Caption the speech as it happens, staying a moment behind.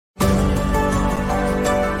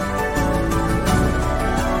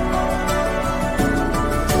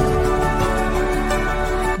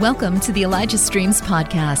Welcome to the Elijah Streams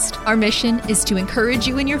podcast. Our mission is to encourage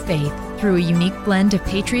you in your faith through a unique blend of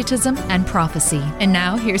patriotism and prophecy. And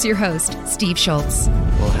now, here's your host, Steve Schultz.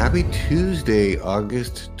 Well, happy Tuesday,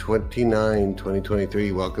 August 29,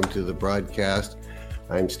 2023. Welcome to the broadcast.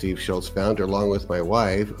 I'm Steve Schultz, founder, along with my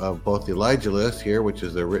wife, of both the Elijah List here, which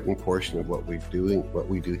is the written portion of what we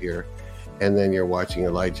do here. And then you're watching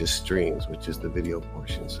Elijah Streams, which is the video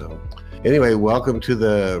portion. So anyway, welcome to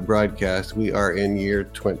the broadcast. We are in year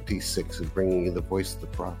 26 of bringing you the voice of the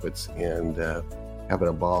prophets and having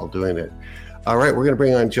a ball doing it. All right, we're going to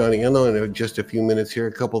bring on Johnny Enlow in just a few minutes here.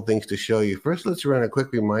 A couple things to show you. First, let's run a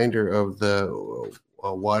quick reminder of the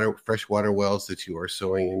fresh water wells that you are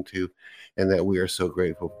sowing into and that we are so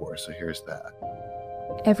grateful for. So here's that.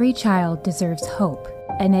 Every child deserves hope,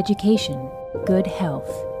 an education, good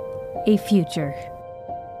health, a future.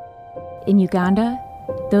 In Uganda,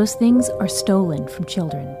 those things are stolen from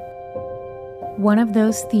children. One of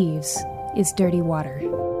those thieves is dirty water.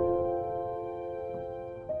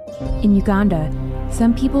 In Uganda,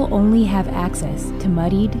 some people only have access to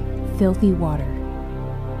muddied, filthy water.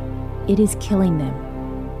 It is killing them.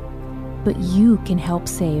 But you can help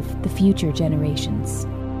save the future generations.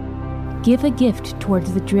 Give a gift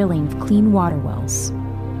towards the drilling of clean water wells.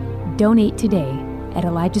 Donate today at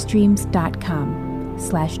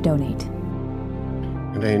ElijahStreams.com/donate.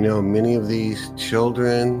 And I know many of these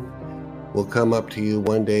children will come up to you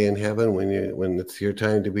one day in heaven when it's your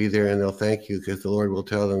time to be there, and they'll thank you because the Lord will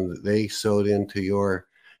tell them that they sowed into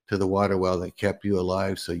the water well that kept you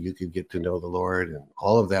alive so you could get to know the Lord, and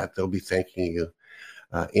all of that. They'll be thanking you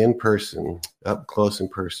in person, up close and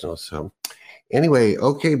personal. So anyway,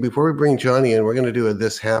 okay, before we bring Johnny in, we're going to do a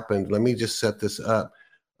This Happened. Let me just set this up.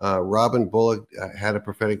 Robin Bullock had a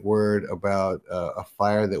prophetic word about a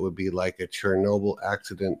fire that would be like a Chernobyl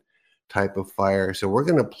accident type of fire. So we're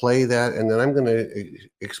going to play that, and then I'm going to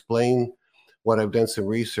explain what I've done some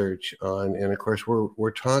research on. And of course, we're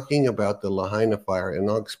talking about the Lahaina fire, and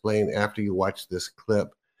I'll explain after you watch this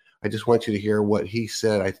clip. I just want you to hear what he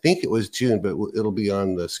said. I think it was June, but it'll be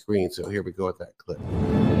on the screen. So here we go with that clip.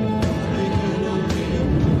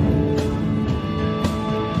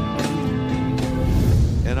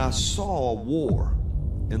 And I saw a war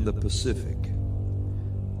in the Pacific.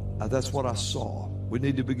 That's what I saw. We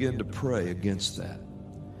need to begin to pray against that.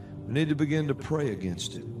 We need to begin to pray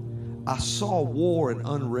against it. I saw war and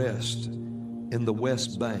unrest in the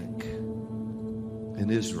West Bank in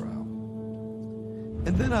Israel.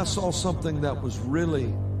 And then I saw something that was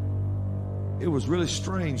really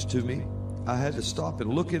strange to me. I had to stop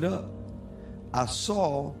and look it up.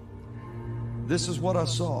 This is what I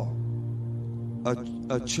saw. A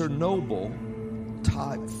Chernobyl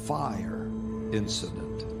type fire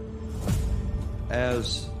incident.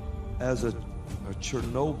 As a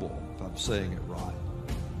Chernobyl, if I'm saying it right,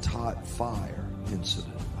 type fire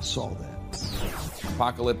incident. I saw that.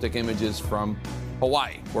 Apocalyptic images from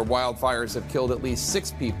Hawaii, where wildfires have killed at least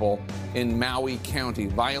 6 people in Maui County.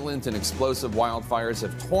 Violent and explosive wildfires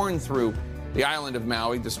have torn through the island of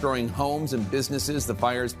Maui, destroying homes and businesses. The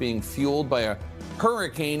fires being fueled by a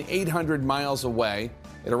hurricane 800 miles away.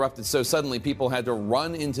 It erupted so suddenly people had to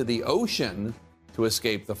run into the ocean to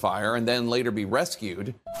escape the fire and then later be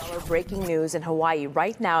rescued. Breaking news in Hawaii.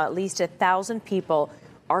 Right now, at least 1,000 people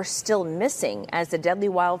are still missing as the deadly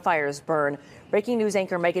wildfires burn. Breaking news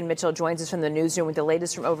anchor Megan Mitchell joins us from the newsroom with the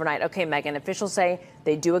latest from overnight. Okay, Megan, officials say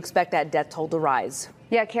they do expect that death toll to rise.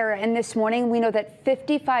 Yeah, Kara, and this morning we know that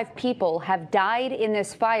 55 people have died in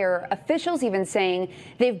this fire. Officials even saying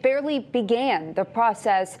they've barely began the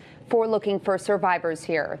process for looking for survivors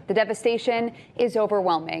here. The devastation is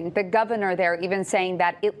overwhelming. The governor there even saying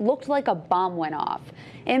that it looked like a bomb went off.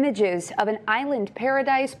 Images of an island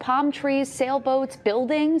paradise, palm trees, sailboats,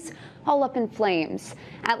 buildings, all up in flames.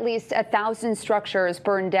 At least 1,000 structures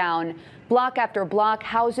burned down. Block after block,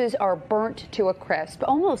 houses are burnt to a crisp,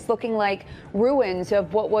 almost looking like ruins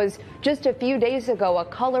of what was just a few days ago a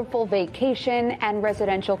colorful vacation and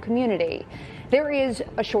residential community. There is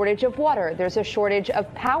a shortage of water. There's a shortage of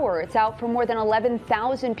power. It's out for more than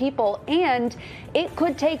 11,000 people, and it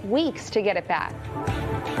could take weeks to get it back.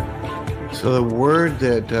 So the word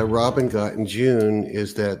that Robin got in June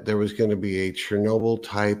is that there was going to be a Chernobyl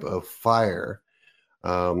type of fire.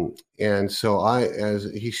 And so as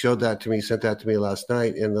he showed that to me, sent that to me last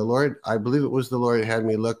night, and the Lord, I believe it was the Lord that had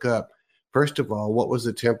me look up, first of all, what was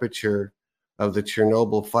the temperature of the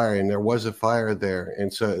Chernobyl fire? And there was a fire there.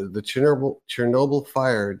 And so the Chernobyl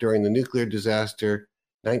fire during the nuclear disaster,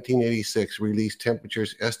 1986, released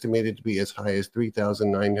temperatures estimated to be as high as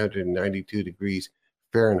 3,992 degrees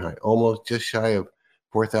Fahrenheit, almost just shy of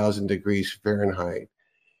 4,000 degrees Fahrenheit.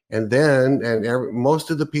 And then,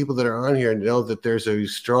 most of the people that are on here know that there's a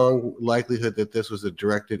strong likelihood that this was a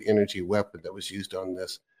directed energy weapon that was used on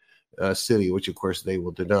this city, which of course they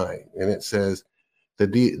will deny. And it says the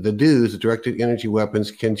DEWs, the directed energy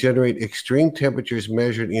weapons, can generate extreme temperatures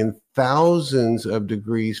measured in thousands of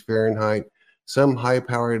degrees Fahrenheit. Some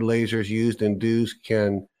high-powered lasers used in DEWs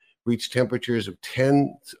can reach temperatures of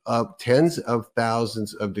tens of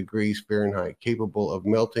thousands of degrees Fahrenheit, capable of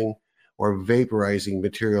melting or vaporizing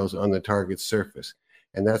materials on the target's surface.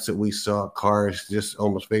 And that's what we saw. Cars just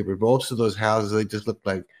almost vaporized. Most of those houses, they just looked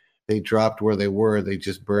like they dropped where they were. They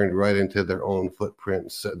just burned right into their own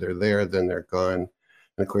footprints. So they're there, then they're gone.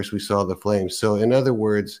 And of course, we saw the flames. So in other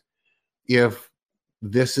words, if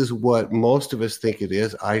this is what most of us think it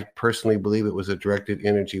is, I personally believe it was a directed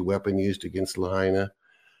energy weapon used against Lahaina.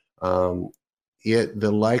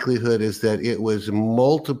 The likelihood is that it was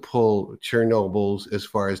multiple Chernobyls as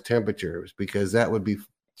far as temperatures, because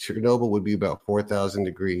Chernobyl would be about 4,000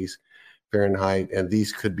 degrees Fahrenheit, and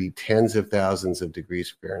these could be tens of thousands of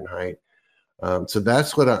degrees Fahrenheit. So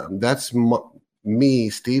that's me,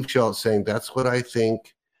 Steve Schultz, saying that's what I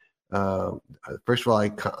think. First of all,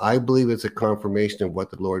 I believe it's a confirmation of what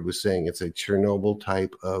the Lord was saying. It's a Chernobyl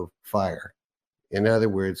type of fire. In other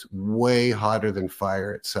words, way hotter than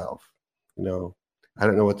fire itself. I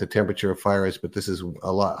don't know what the temperature of fire is, but this is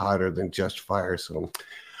a lot hotter than just fire. So,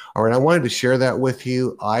 all right, I wanted to share that with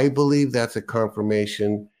you. I believe that's a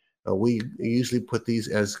confirmation. We usually put these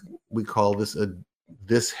as, we call this a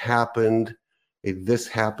 "this happened,"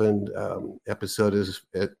 episode, is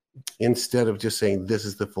instead of just saying this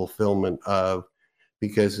is the fulfillment of,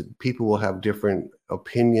 because people will have different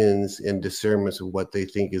opinions and discernments of what they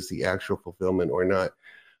think is the actual fulfillment or not.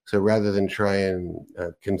 So rather than try and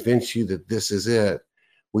convince you that this is it,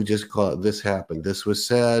 we just call it "this happened." This was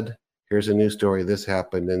said. Here's a new story. This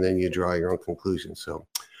happened. And then you draw your own conclusion. So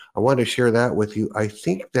I want to share that with you. I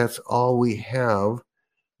think that's all we have.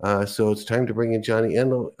 So it's time to bring in Johnny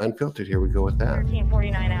Enlow, Unfiltered. Here we go with that.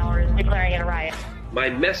 1349 hours, declaring it a riot. My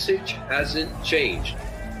message hasn't changed.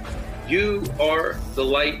 You are the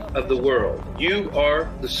light of the world. You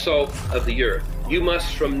are the salt of the earth. You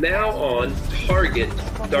must from now on target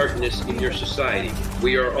darkness in your society.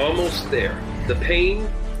 We are almost there. The pain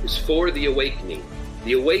is for the awakening.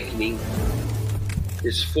 The awakening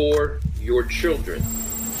is for your children.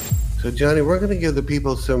 So Johnny, we're going to give the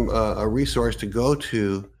people some a resource to go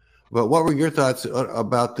to. But what were your thoughts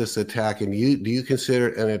about this attack? And do you consider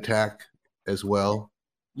it an attack as well?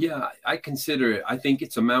 Yeah, I consider it. I think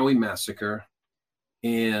it's a Maui massacre,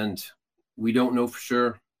 and we don't know for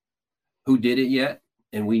sure who did it yet.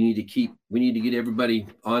 And we need to get everybody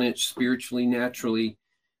on it spiritually, naturally,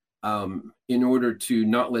 in order to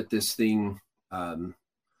not let this thing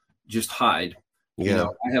just hide. Yeah.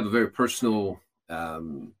 I have a very personal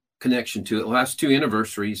connection to it. The last two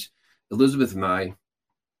anniversaries, Elizabeth and I,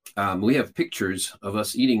 we have pictures of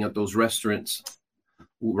us eating at those restaurants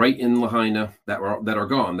right in Lahaina that are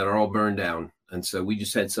gone, that are all burned down. And so we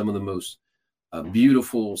just had some of the most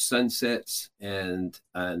beautiful sunsets, and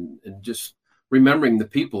just remembering the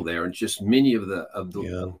people there, and just many of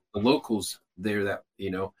the locals there that,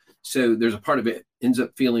 so there's a part of it ends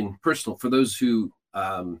up feeling personal for those who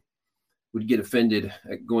would get offended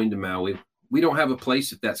at going to Maui. We don't have a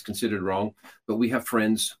place if that's considered wrong, but we have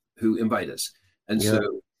friends who invite us. And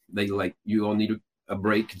so they you all need a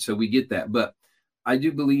break. And so we get that. But I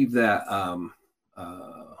do believe that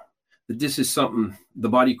that this is something the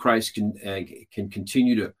body of Christ can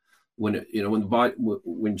continue to,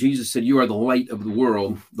 when Jesus said, "You are the light of the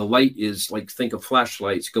world," the light is think of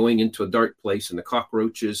flashlights going into a dark place and the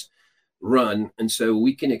cockroaches run. And so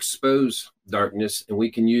we can expose darkness, and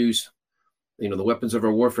we can use, the weapons of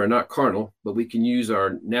our warfare are not carnal, but we can use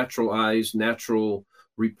our natural eyes, natural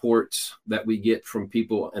reports that we get from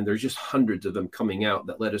people, and there's just hundreds of them coming out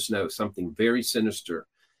that let us know something very sinister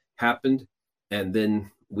happened. And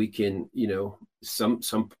then we can, some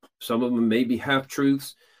of them maybe have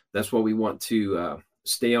truths. That's why we want to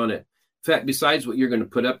stay on it. In fact, besides what you're going to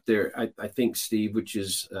put up there, I think, Steve, which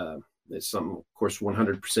is something, of course,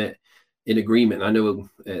 100% in agreement. I know,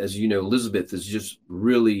 as you know, Elizabeth has just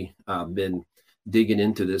really been digging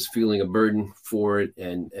into this, feeling a burden for it,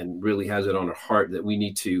 and really has it on her heart that we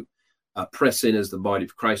need to press in as the body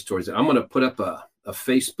of Christ towards it. I'm going to put up a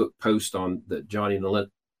Facebook post on the Johnny and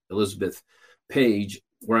Elizabeth page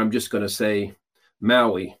where I'm just going to say,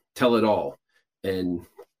 "Maui, tell it all." And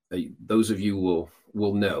those of you will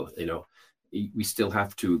know, we still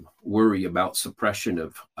have to worry about suppression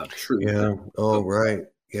of truth. Yeah. Oh, right.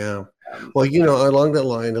 Yeah. Well, along that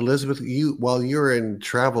line, Elizabeth, while you're in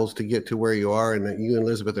travels to get to where you are, and you and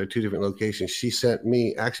Elizabeth are two different locations, she sent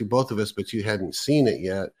me, actually both of us, but you hadn't seen it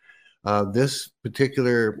yet. This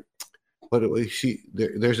particular,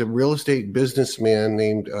 there's a real estate businessman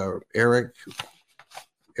named Eric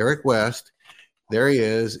West. There he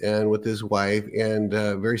is, and with his wife, and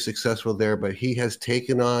very successful there. But he has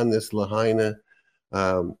taken on this Lahaina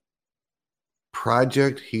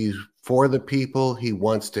project. He's for the people. He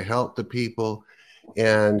wants to help the people.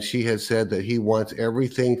 And she has said that he wants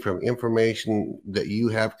everything from information that you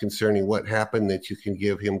have concerning what happened that you can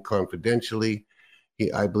give him confidentially.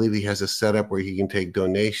 I believe he has a setup where he can take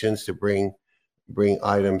donations to bring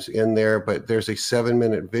items in there, but there's a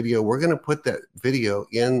 7-minute video. We're going to put that video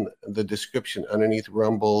in the description underneath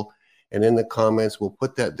Rumble and in the comments. We'll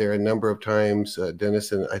put that there a number of times,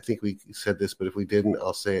 Dennis, and I think we said this, but if we didn't,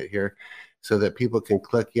 I'll say it here so that people can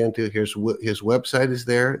click into. His website is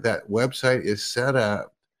there. That website is set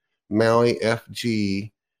up, MauiFG.org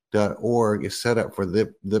is set up for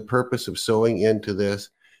the purpose of sowing into this.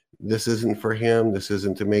 This isn't for him. This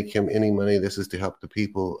isn't to make him any money. This is to help the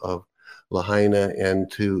people of Lahaina,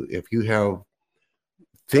 and if you have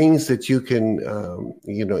things that you can,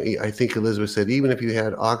 I think Elizabeth said, even if you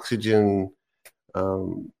had oxygen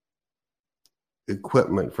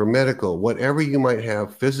equipment for medical, whatever you might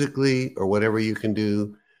have physically or whatever you can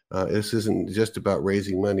do, this isn't just about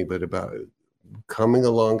raising money, but about coming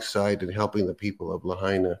alongside and helping the people of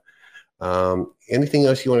Lahaina. Anything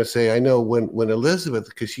else you want to say? I know when Elizabeth,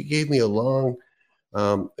 because she gave me a long,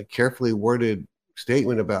 carefully worded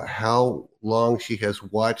statement about how long she has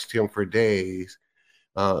watched him for days,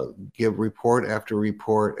 give report after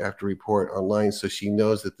report after report online, so she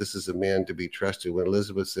knows that this is a man to be trusted. When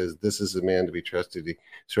Elizabeth says this is a man to be trusted, he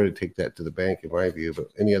sort of take that to the bank, in my view. But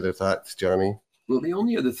any other thoughts, Johnny? Well, the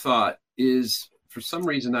only other thought is, for some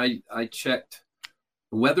reason, I checked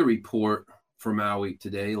the weather report for Maui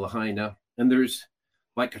today, Lahaina, and there's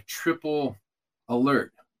like a triple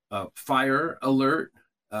alert, fire alert,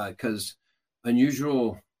 because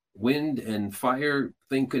unusual wind and fire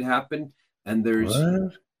thing could happen, and there's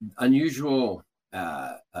unusual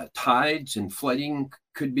tides and flooding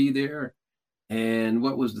could be there. And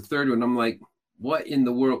what was the third one? I'm like, what in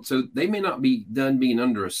the world? So they may not be done being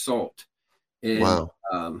under assault. And wow.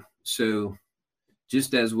 So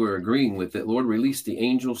just as we're agreeing with it, Lord, release the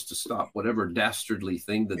angels to stop whatever dastardly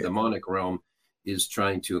thing the demonic realm is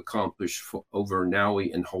trying to accomplish over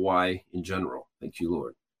Maui and Hawaii in general. Thank you,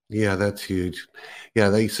 Lord. Yeah, that's huge. Yeah,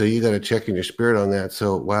 so you got to check in your spirit on that.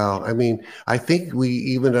 So, wow. I mean, I think we,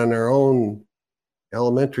 even on our own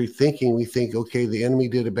elementary thinking, we think, okay, the enemy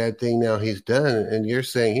did a bad thing, now he's done. And you're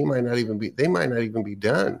saying they might not even be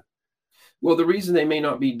done. Well, the reason they may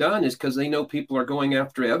not be done is because they know people are going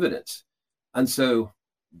after evidence. And so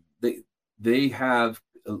they have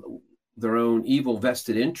their own evil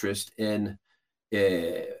vested interest in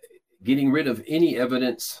getting rid of any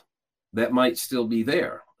evidence that might still be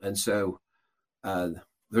there. And so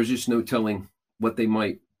there's just no telling what they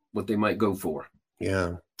might go for.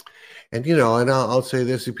 Yeah. And, and I'll say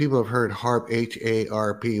this, people have heard HARP,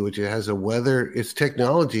 HARP, which has it's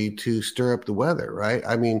technology to stir up the weather, right?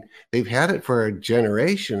 I mean, they've had it for a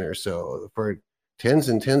generation or so, for tens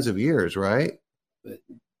and tens of years, right?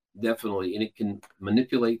 Definitely. And it can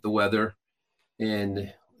manipulate the weather,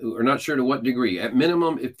 and we're not sure to what degree. At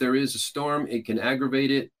minimum, if there is a storm, it can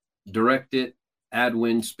aggravate it, direct it, add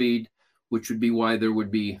wind speed, which would be why there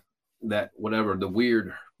would be that, whatever, the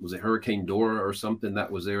weird, was it Hurricane Dora or something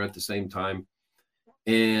that was there at the same time.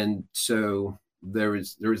 And so there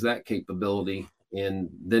is that capability. And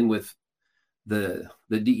then with the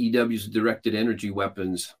DEW's directed energy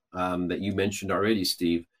weapons that you mentioned already,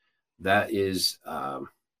 Steve, that is going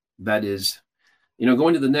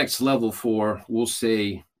to the next level for, we'll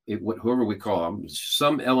say, whoever we call them,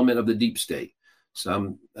 some element of the deep state.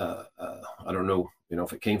 Some, I don't know,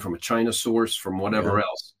 if it came from a China source, from whatever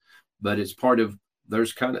else, but it's part of,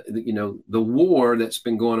 there's kind of, the war that's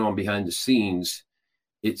been going on behind the scenes.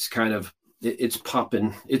 It's kind of, it's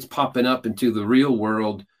popping up into the real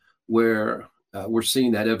world where we're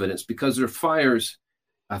seeing that evidence, because there are fires.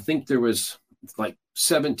 I think there was like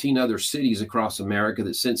 17 other cities across America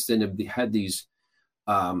that since then have had these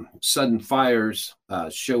sudden fires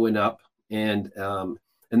showing up. And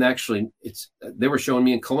actually, they were showing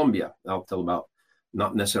me in Colombia. I'll tell about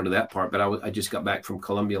not necessarily that part, but I just got back from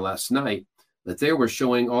Colombia last night, that they were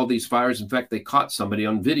showing all these fires. In fact, they caught somebody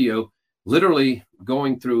on video literally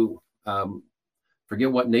going through,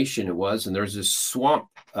 forget what nation it was, and there's this swamp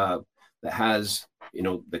that has,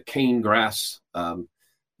 the cane grass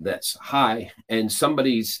that's high, and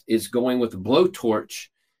somebody's is going with a blowtorch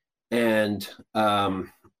and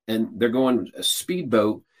they're going a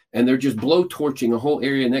speedboat, and they're just blow torching a whole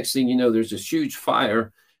area. Next thing you know, there's this huge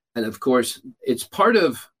fire, and of course, it's part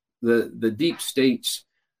of the deep state's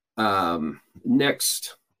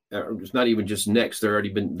next. It's not even just next; they're already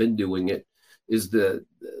been doing it. Is the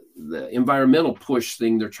environmental push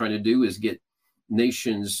thing they're trying to do is get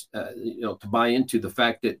nations, to buy into the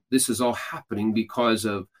fact that this is all happening because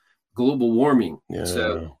of global warming. Yeah.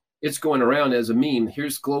 So it's going around as a meme.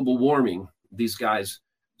 Here's global warming. These guys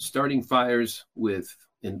starting fires with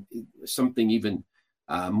something even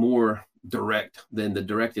more direct than the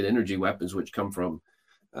directed energy weapons, which come from,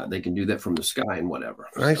 they can do that from the sky and whatever.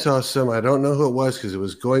 I saw some, I don't know who it was because it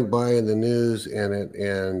was going by in the news, and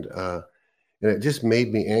it just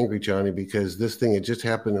made me angry, Johnny, because this thing had just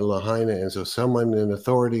happened in Lahaina. And so someone in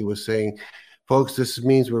authority was saying, folks, this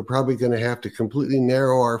means we're probably going to have to completely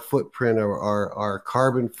narrow our footprint, or our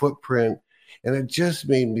carbon footprint. And it just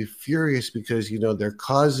made me furious because, they're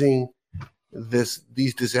causing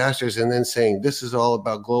these disasters and then saying this is all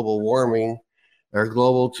about global warming or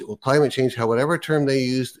global climate change, whatever term they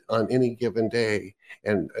used on any given day.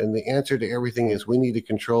 And the answer to everything is we need to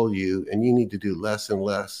control you, and you need to do less and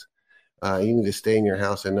less. You need to stay in your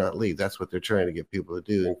house and not leave. That's what they're trying to get people to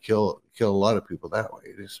do, and kill a lot of people that way.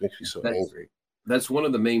 It just makes me so angry. That's one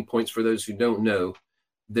of the main points for those who don't know.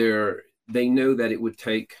 They know that it would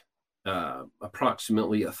take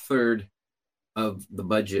approximately a third of the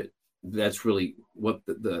budget. That's really what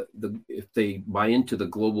the if they buy into the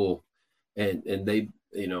global, and they,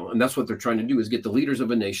 and that's what they're trying to do, is get the leaders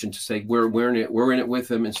of a nation to say we're in it with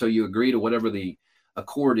them, and so you agree to whatever the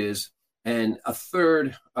accord is, and a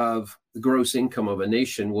third of the gross income of a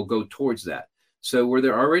nation will go towards that. So where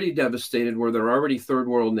they're already devastated, where they're already third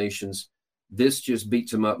world nations, this just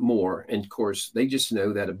beats them up more. And of course, they just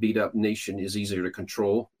know that a beat up nation is easier to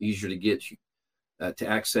control, easier to get to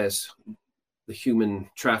access the human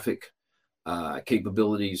traffic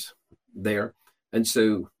capabilities there. And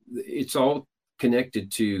so it's all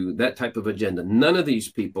connected to that type of agenda. None of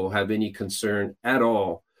these people have any concern at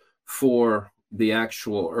all for the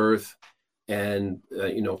actual earth and,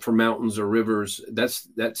 for mountains or rivers. That's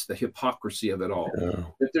the hypocrisy of it all. Yeah.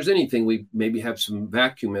 If there's anything, we maybe have some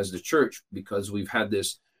vacuum as the church, because we've had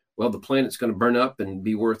this, the planet's going to burn up and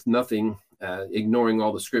be worth nothing, ignoring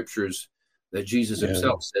all the scriptures that Jesus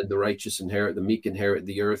himself said, the righteous inherit, the meek inherit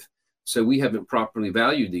the earth. So we haven't properly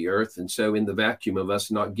valued the earth. And so in the vacuum of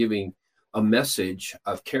us not giving a message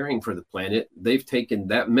of caring for the planet, they've taken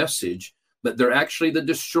that message, but they're actually the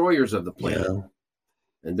destroyers of the planet. Yeah.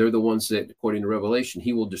 And they're the ones that, according to Revelation,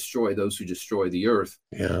 he will destroy those who destroy the earth.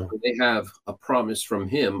 Yeah. They have a promise from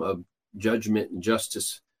him of judgment and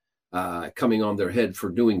justice coming on their head for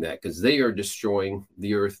doing that, because they are destroying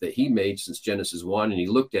the earth that he made since Genesis 1. And he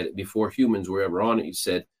looked at it before humans were ever on it. He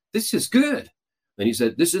said, this is good. And he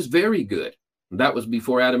said, this is very good. And that was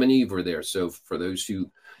before Adam and Eve were there. So for those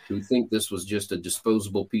who think this was just a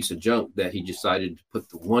disposable piece of junk that he decided to put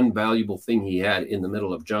the one valuable thing he had in the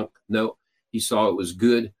middle of junk, no. He saw it was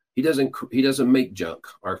good. He doesn't make junk.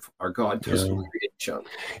 Our God doesn't create junk.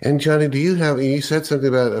 And Johnny, you said something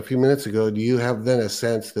about a few minutes ago, do you have then a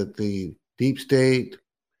sense that the deep state,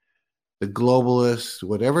 the globalists,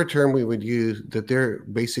 whatever term we would use, that they're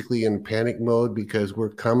basically in panic mode because we're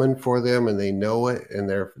coming for them and they know it, and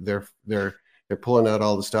they're pulling out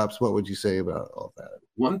all the stops? What would you say about all that?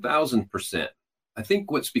 1,000%. I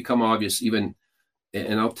think what's become obvious, even,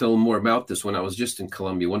 and I'll tell more about this, when I was just in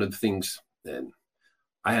Colombia, one of the things that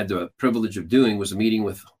I had the privilege of doing was a meeting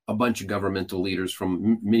with a bunch of governmental leaders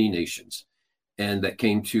from many nations, and that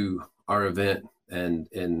came to our event,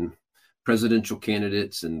 and presidential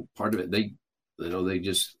candidates, and part of it, they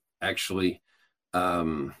just actually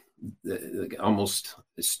almost,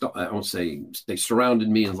 I won't say, they surrounded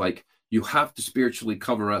me and like, you have to spiritually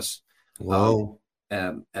cover us. Wow.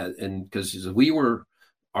 And because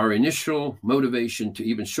our initial motivation to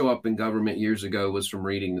even show up in government years ago was from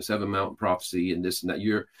reading the 7 Mountain Prophecy and this and that.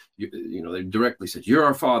 They directly said, you're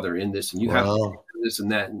our father in this, and you have to do this and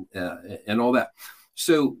that, and all that.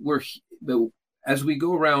 So as we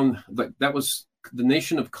go around, like, that was the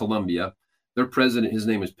nation of Colombia. Their president, his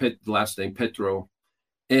name is last name Petro,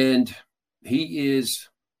 and he is,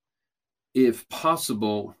 if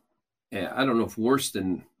possible, I don't know if worse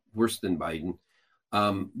than Biden.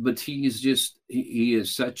 But he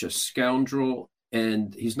is such a scoundrel,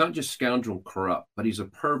 and he's not just scoundrel and corrupt, but he's a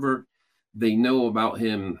pervert. They know about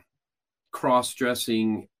him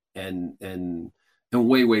cross-dressing and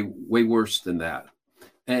way, way, way worse than that.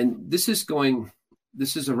 And this is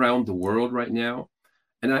around the world right now.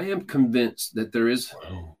 And I am convinced that there is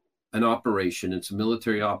an operation. It's a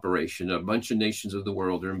military operation. A bunch of nations of the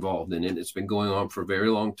world are involved in it. It's been going on for a very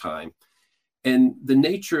long time. And the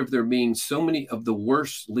nature of there being so many of the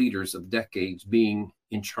worst leaders of decades being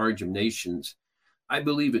in charge of nations, I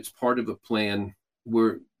believe it's part of a plan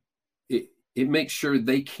where it makes sure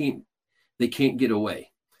they can't get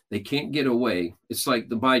away. They can't get away. It's like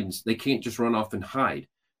the Bidens. They can't just run off and hide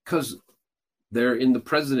because they're in the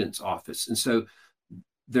president's office. And so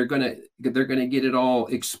they're gonna get it all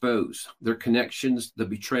exposed, their connections, the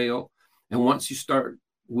betrayal. And once you start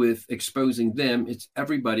with exposing them, it's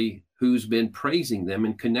everybody who's been praising them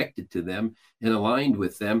and connected to them and aligned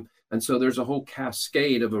with them. And so there's a whole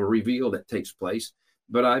cascade of a reveal that takes place.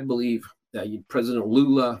 But I believe that President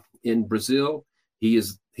Lula in Brazil, he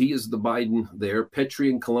is the Biden there. Petri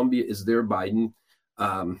in Colombia is their Biden.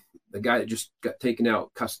 The guy that just got taken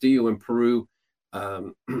out, Castillo in Peru,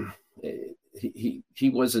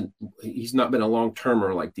 he's not been a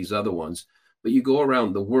long-termer like these other ones. But you go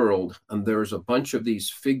around the world and there's a bunch of these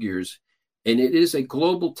figures, and it is a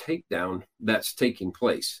global takedown that's taking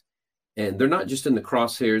place. And they're not just in the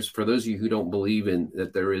crosshairs. For those of you who don't believe in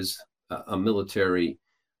that there is a military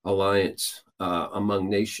alliance among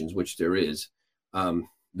nations, which there is,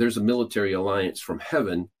 there's a military alliance from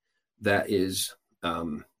heaven that is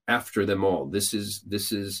after them all. This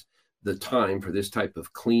is the time for this type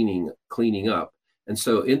of cleaning up. And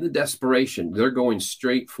so in the desperation, they're going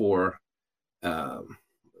straight for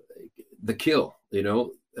the kill.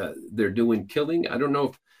 They're doing killing. I don't know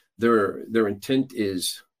if their intent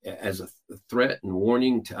is as a threat and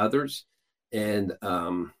warning to others. And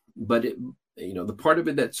but the part of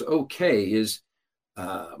it that's okay is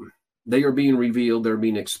they are being revealed, they're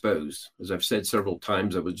being exposed. As I've said several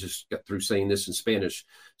times, I was just got through saying this in Spanish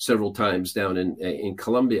several times down in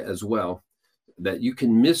Colombia as well, that you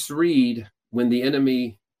can misread when the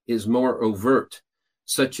enemy is more overt,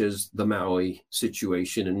 such as the Maui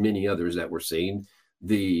situation and many others that we're seeing.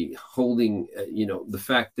 The holding, the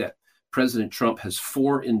fact that President Trump has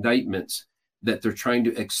 4 indictments that they're trying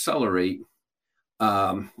to accelerate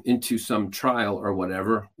into some trial or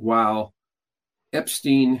whatever, while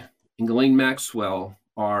Epstein and Ghislaine Maxwell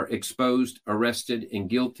are exposed, arrested, and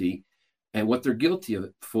guilty. And what they're guilty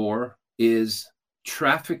of for is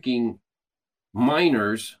trafficking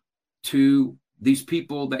minors to these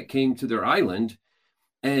people that came to their island.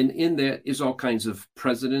 And in that is all kinds of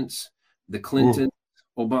presidents, the Clinton,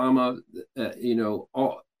 Obama,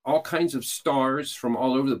 all kinds of stars from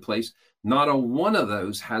all over the place. Not a one of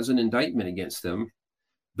those has an indictment against them,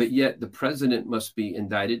 but yet the president must be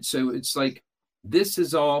indicted. So it's like, this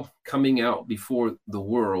is all coming out before the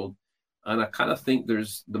world. And I kind of think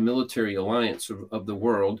there's the military alliance of the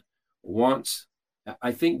world wants,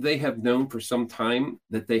 I think they have known for some time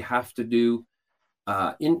that they have to do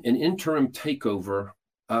an interim takeover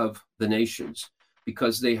of the nations,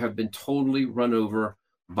 because they have been totally run over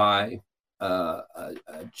by a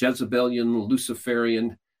Jezebelian,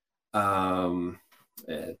 Luciferian, pedophilic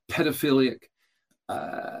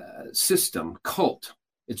system, cult.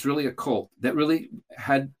 It's really a cult that really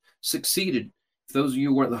had succeeded. If those of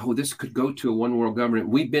you weren't, this could go to a one world government.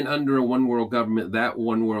 We've been under a one world government, that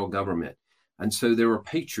one world government. And so there were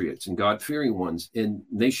patriots and God-fearing ones in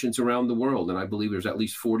nations around the world. And I believe there's at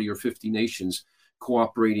least 40 or 50 nations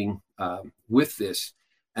cooperating with this.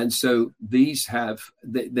 And so these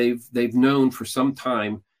they've known for some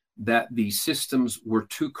time that these systems were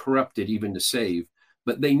too corrupted even to save.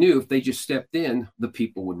 But they knew if they just stepped in, the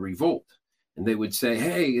people would revolt. And they would say,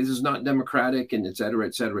 hey, this is not democratic, and et cetera,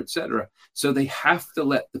 et cetera, et cetera. So they have to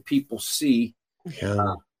let the people see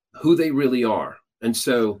who they really are. And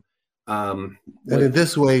so... and in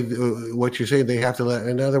this way, what you're saying, they have to let,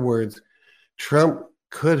 in other words, Trump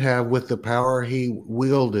could have, with the power he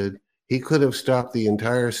wielded, he could have stopped the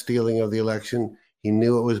entire stealing of the election. He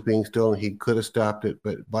knew it was being stolen. He could have stopped it.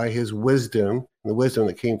 But by his wisdom, the wisdom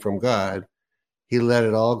that came from God, he let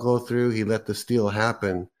it all go through. He let the steal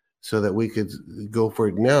happen so that we could go for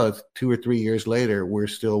it. Now it's 2 or 3 years later, we're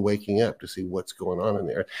still waking up to see what's going on in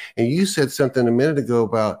there. And you said something a minute ago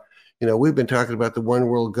about, we've been talking about the one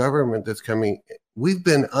world government that's coming. We've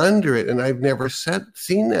been under it, and I've never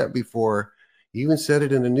seen that before. You even said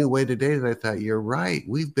it in a new way today that I thought, you're right.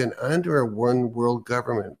 We've been under a one world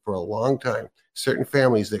government for a long time. Certain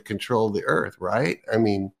families that control the earth, right? I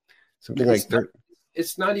mean, something like that.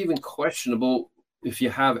 It's not even questionable if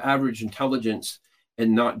you have average intelligence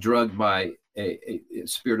and not drugged by a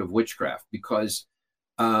spirit of witchcraft, because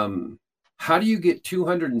how do you get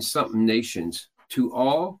 200 and something nations to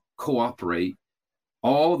all cooperate,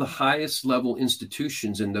 all the highest level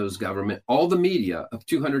institutions in those government, all the media of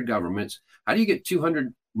 200 governments? How do you get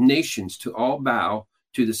 200 nations to all bow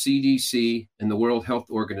to the CDC and the World Health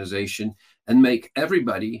Organization and make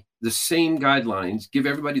everybody the same guidelines, give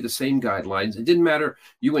everybody the same guidelines. It didn't matter.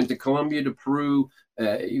 You went to Colombia, to Peru,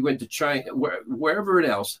 you went to China, wherever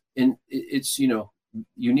else. And it's, you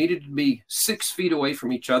needed to be 6 feet away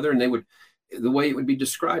from each other. And the way it would be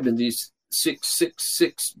described in these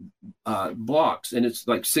 666 blocks, and it's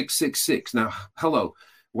like 666. Now, hello,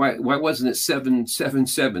 why wasn't it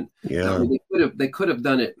 777? Yeah, they could have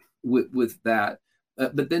done it with that,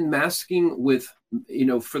 but then masking with,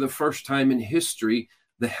 for the first time in history,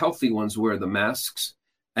 the healthy ones wear the masks,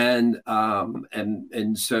 and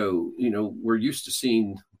so we're used to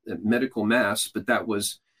seeing medical masks, but that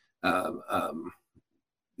was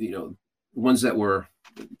ones that were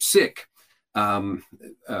sick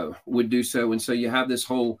would do so. And so you have this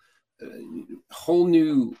whole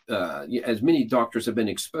new, as many doctors have been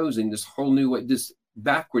exposing, this whole new way, this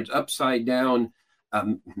backwards, upside down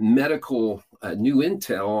medical new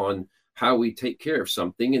intel on how we take care of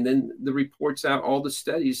something. And then the reports out, all the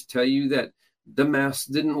studies tell you that the mask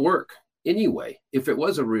didn't work anyway. If it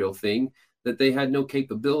was a real thing, that they had no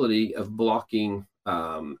capability of blocking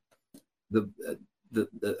the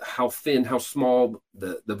how thin, how small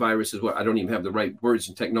the virus is. What, I don't even have the right words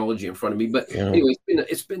and technology in front of me, but anyway,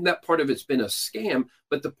 it's been that part of it's been a scam.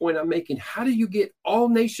 But the point I'm making, how do you get all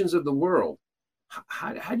nations of the world?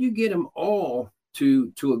 How do you get them all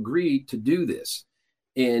to agree to do this?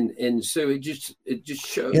 And so it just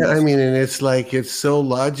shows. Yeah, I mean, and it's like, it's so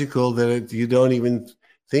logical that you don't even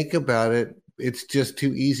think about it. It's just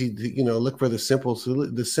too easy to, look for the simple.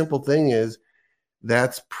 The simple thing is,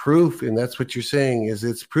 that's proof, and that's what you're saying, is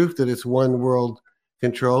it's proof that it's one world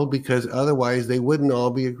control, because otherwise they wouldn't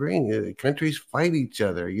all be agreeing. Countries fight each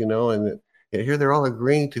other, and here they're all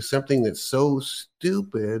agreeing to something that's so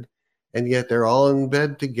stupid, and yet they're all in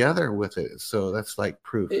bed together with it. So that's like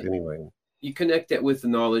proof anyway. You connect that with the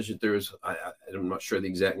knowledge that there's, I'm not sure the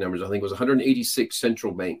exact numbers, I think it was 186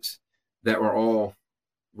 central banks that were all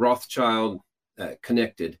Rothschild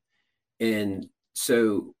connected. And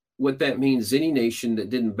so what that means is any nation that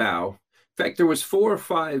didn't bow. In fact, there was 4 or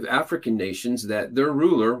 5 African nations that their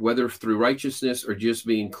ruler, whether through righteousness or just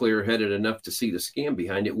being clear-headed enough to see the scam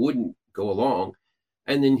behind it, wouldn't go along.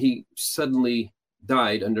 And then he suddenly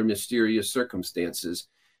died under mysterious circumstances.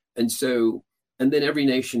 And then every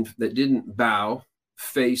nation that didn't bow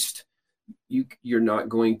faced, you're not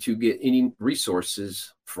going to get any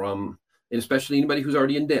resources from, and especially anybody who's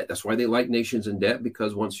already in debt. That's why they like nations in debt,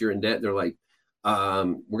 because once you're in debt, they're like,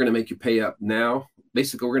 we're going to make you pay up now.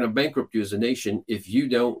 Basically, we're going to bankrupt you as a nation if you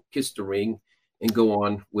don't kiss the ring and go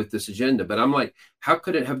on with this agenda. But I'm like, how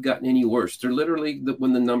could it have gotten any worse? They're literally,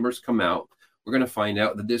 when the numbers come out, we're going to find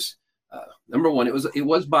out that this, number one, it was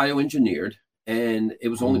bioengineered, and it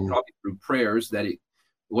was only probably through prayers that it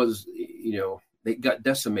was, it got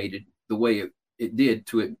decimated the way it did,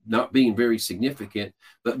 to it not being very significant.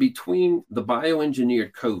 But between the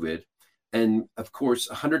bioengineered COVID and, of course,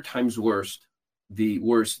 100 times worse, the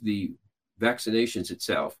vaccinations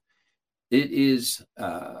itself, it is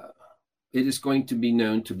going to be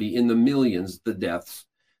known to be in the millions, the deaths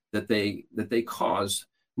that they cause.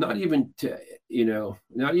 Not even to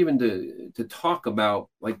talk about,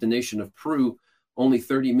 like, the nation of Peru, only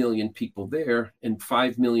 30 million people there, and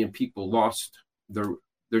 5 million people lost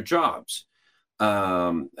their jobs,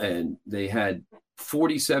 and they had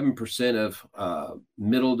 47% of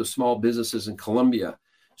middle to small businesses in Colombia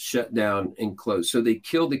shut down and closed. So they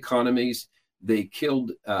killed economies, they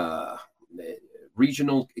killed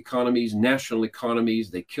regional economies, national economies,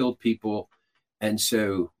 they killed people. And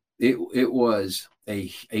so it was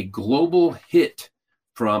a global hit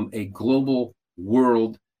from a global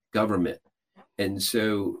world government. And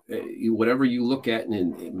so whatever you look at,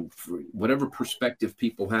 and whatever perspective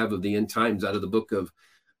people have of the end times out of the book of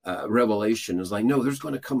Revelation, is like, no, there's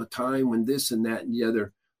going to come a time when this and that and the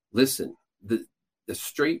other. Listen, the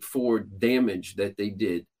straightforward damage that they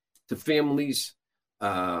did to families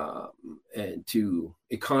and to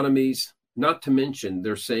economies, not to mention,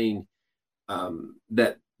 they're saying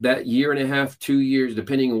that year and a half, 2 years,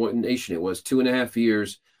 depending on what nation it was, 2.5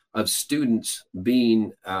 years of students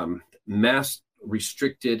being mass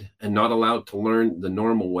restricted and not allowed to learn the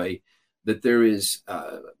normal way, that there is,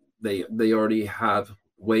 they already have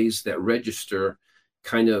ways that register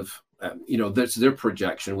kind of, that's their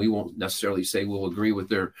projection. We won't necessarily say we'll agree with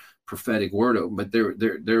their prophetic word, but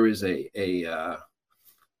there is a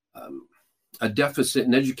deficit,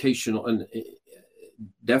 an educational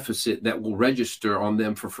deficit that will register on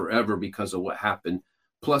them for forever because of what happened,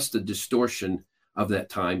 plus the distortion of that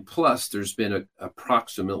time. Plus, there's been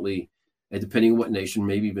approximately, depending on what nation,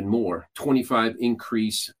 maybe even more, 25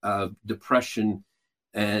 increase of depression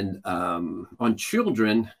and on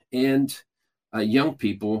children and young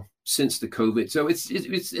people since the COVID. So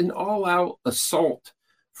it's an all-out assault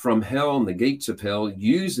from hell and the gates of hell,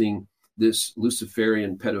 using this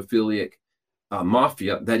Luciferian pedophilic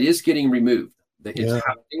mafia that is getting removed. It's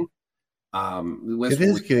happening. It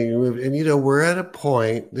is getting removed. And, we're at a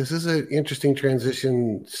point, this is an interesting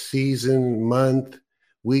transition season, month,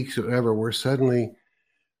 weeks, whatever, where suddenly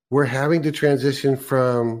we're having to transition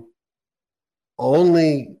from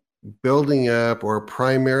only building up or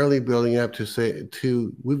primarily building up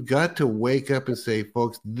to we've got to wake up and say,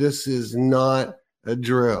 folks, this is not a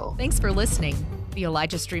drill. Thanks for listening. The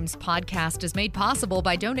Elijah Streams podcast is made possible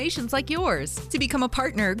by donations like yours. To become a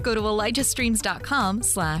partner, go to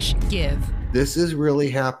ElijahStreams.com/give. This is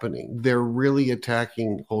really happening. They're really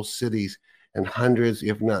attacking whole cities, and hundreds,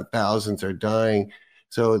 if not thousands, are dying.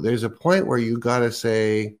 So there's a point where you got to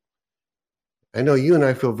say, I know you and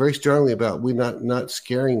I feel very strongly about we not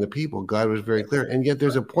scaring the people. God was very clear. And yet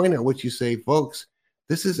there's a point at which you say, folks,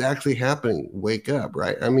 this is actually happening. Wake up,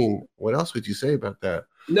 right? I mean, what else would you say about that?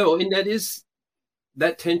 No, and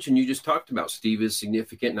that tension you just talked about, Steve, is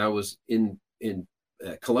significant. And I was in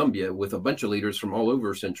Colombia with a bunch of leaders from all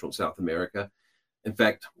over Central and South America. In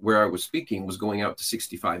fact, where I was speaking was going out to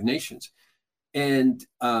 65 nations. And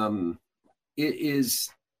it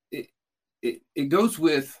goes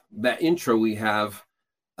with that intro we have.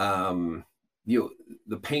 The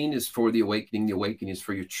pain is for the awakening is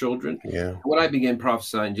for your children. Yeah. What I began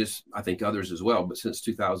prophesying, just I think others as well, but since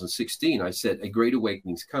 2016, I said a great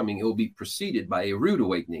awakening is coming. It will be preceded by a rude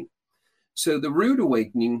awakening. So the rude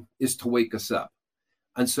awakening is to wake us up.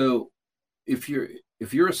 And so if you're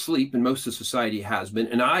asleep, and most of society has been,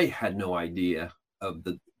 and I had no idea of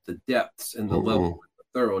the depths and the level of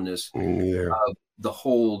thoroughness of the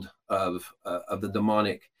hold of the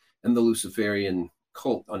demonic and the Luciferian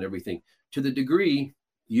cult on everything. To the degree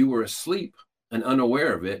you were asleep and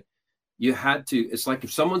unaware of it, you had to, it's like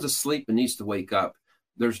if someone's asleep and needs to wake up,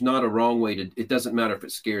 there's not a wrong way it doesn't matter if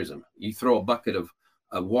it scares them. You throw a bucket of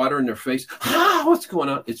water in their face, what's going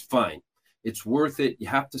on? It's fine. It's worth it. You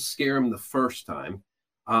have to scare them the first time.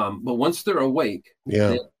 But once they're awake,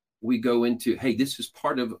 then we go into, hey, this is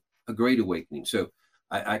part of a great awakening. So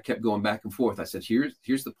I kept going back and forth. I said,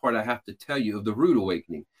 here's the part I have to tell you of the rude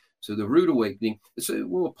awakening. So the rude awakening, so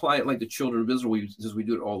we'll apply it like the children of Israel, as we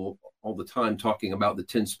do it all the time, talking about the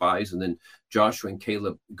 10 spies and then Joshua and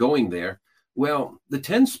Caleb going there. Well, the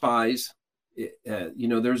 10 spies,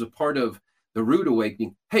 there's a part of the rude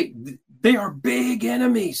awakening. Hey, they are big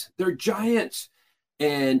enemies. They're giants.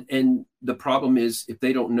 And the problem is, if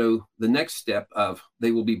they don't know the next step of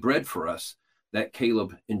they will be bread for us, that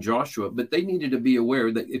Caleb and Joshua, but they needed to be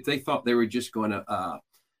aware that if they thought they were just going to,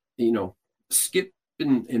 skip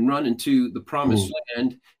and run into the promised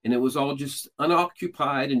land, and it was all just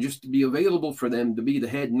unoccupied and just to be available for them to be the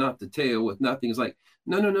head, not the tail, with nothing. It's like,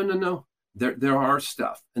 no. There are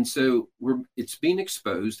stuff. And so it's being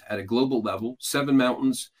exposed at a global level, 7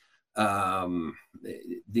 mountains, the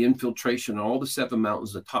infiltration, all the 7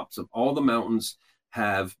 mountains, the tops of all the mountains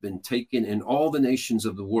have been taken in all the nations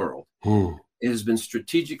of the world. It has been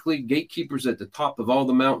strategically gatekeepers at the top of all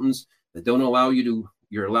the mountains that don't allow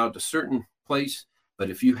you're allowed to certain place. But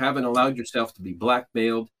if you haven't allowed yourself to be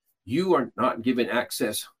blackmailed, you are not given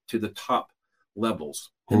access to the top levels.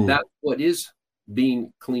 And that's what is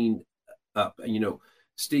being cleaned up. And,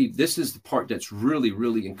 Steve, this is the part that's really,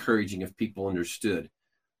 really encouraging if people understood.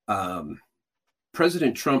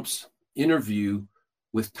 President Trump's interview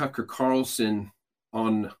with Tucker Carlson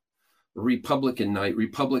on Republican night,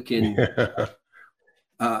 the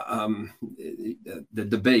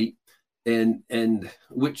debate, and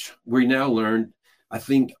which we now learned, I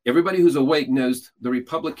think everybody who's awake knows the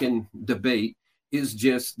Republican debate is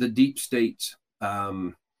just the deep states,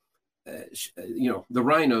 the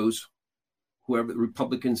rhinos, whoever the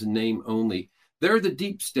Republicans in name only, they're the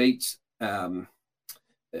deep states, them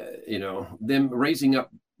raising up,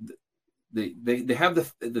 they have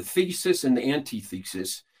the thesis and the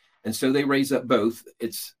antithesis. And so they raise up both.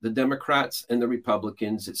 It's the Democrats and the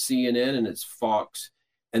Republicans. It's CNN and it's Fox.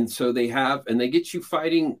 And so they get you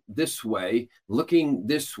fighting this way, looking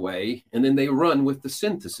this way, and then they run with the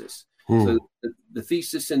synthesis. So the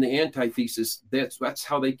thesis and the antithesis, that's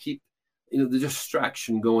how they keep, the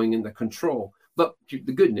distraction going and the control. But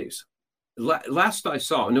the good news, last I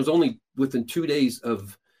saw, and it was only within 2 days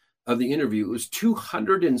of the interview, it was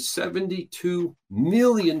 272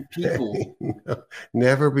 million people.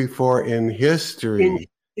 Never before in history.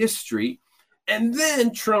 And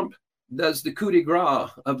then Trump does the coup de grace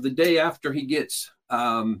of the day after he gets,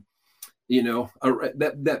 that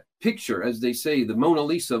picture, as they say, the Mona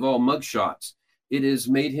Lisa of all mugshots, it has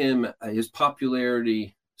made him his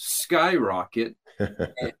popularity skyrocket,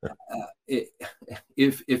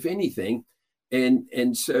 if anything,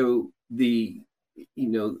 and so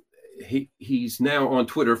he's now on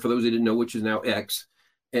Twitter, for those who didn't know, which is now X,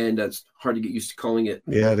 and that's hard to get used to calling it.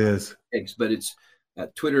 Yeah, it is X, but it's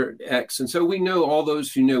Twitter X, and so we know all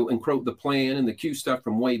those who know and quote the plan and the Q stuff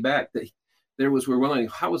from way back that we're wondering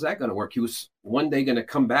how was that going to work. He was one day going to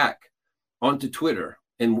come back onto Twitter,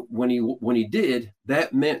 and when he did,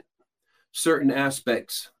 that meant certain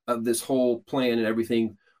aspects of this whole plan and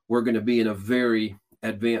everything were going to be in a very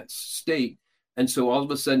advanced state. And so all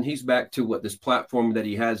of a sudden he's back to this platform that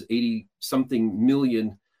he has 80 something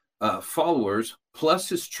million followers plus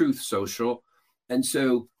his Truth Social. And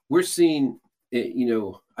so we're seeing,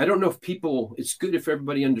 I don't know if it's good if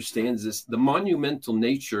everybody understands this, the monumental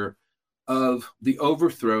nature of the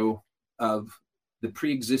overthrow of the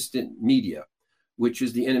pre-existent media, which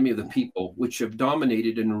is the enemy of the people, which have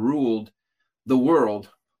dominated and ruled the world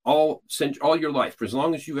all your life, for as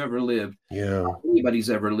long as you've ever lived. Yeah, anybody's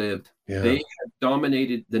ever lived. Yeah. They have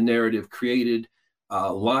dominated the narrative, created,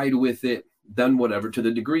 lied with it, done whatever. To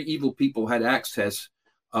the degree evil people had access,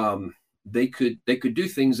 they could do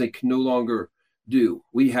things they can no longer do.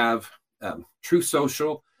 We have Truth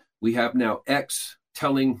Social. We have now X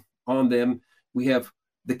telling on them. We have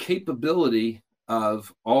the capability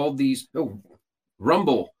of all these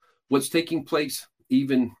Rumble, what's taking place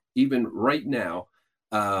even right now.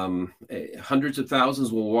 Hundreds of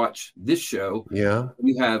thousands will watch this show. Yeah.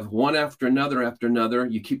 You have one after another.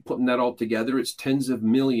 You keep putting that all together. It's tens of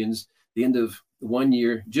millions the end of 1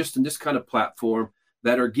 year, just in this kind of platform,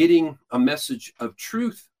 that are getting a message of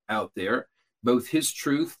truth out there, both his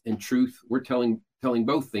truth and truth. We're telling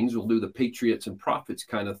both things. We'll do the patriots and prophets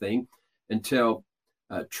kind of thing, and tell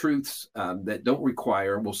truths that don't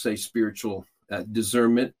require, we'll say, spiritual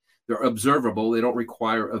discernment. They're observable. They don't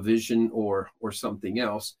require a vision or something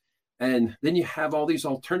else. And then you have all these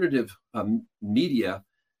alternative media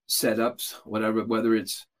setups, whether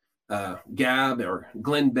it's Gab or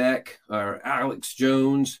Glenn Beck or Alex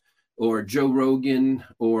Jones or Joe Rogan,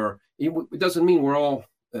 it doesn't mean we're all,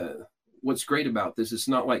 what's great about this, it's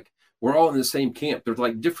not like we're all in the same camp. They're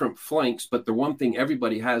like different flanks, but the one thing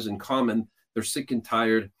everybody has in common, they're sick and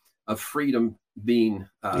tired of freedom being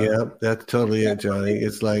yeah, that's totally it, Johnny.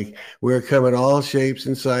 It's like we're coming all shapes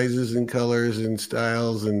and sizes and colors and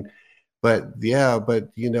styles, but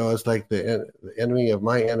it's like the enemy of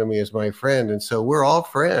my enemy is my friend, and so we're all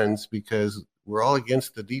friends because we're all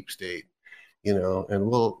against the deep state, and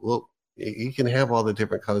you can have all the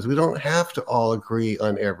different colors. We don't have to all agree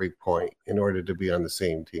on every point in order to be on the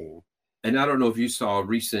same team. And I don't know if you saw a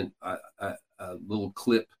recent little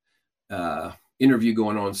clip interview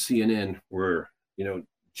going on CNN where,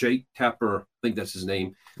 Jake Tapper, I think that's his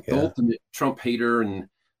name, the ultimate Trump hater and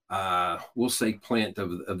we'll say plant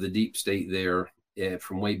of the deep state there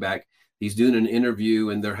from way back. He's doing an interview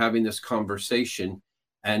and they're having this conversation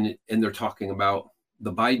and they're talking about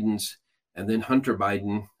the Bidens and then Hunter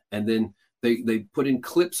Biden. And then they put in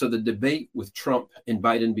clips of the debate with Trump and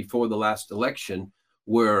Biden before the last election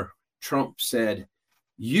where Trump said,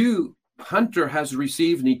 Hunter has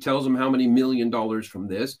received, and he tells him how many $1 million from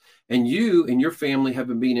this, and you and your family have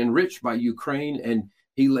been being enriched by Ukraine, and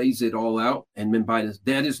he lays it all out. And then Biden says,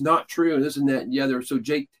 that is not true, and this and that and the other. So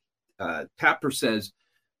Jake Tapper says,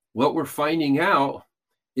 what we're finding out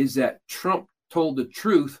is that Trump told the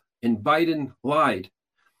truth and Biden lied.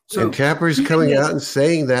 So and Tapper's coming out and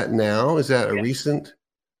saying that now. Is that a recent?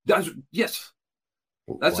 Yes.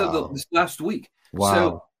 That's this last week. Wow.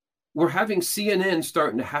 So we're having CNN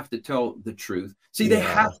starting to have to tell the truth. See, they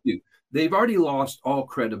have to. They've already lost all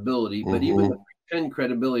credibility, but even the pretend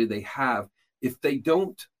credibility they have, if they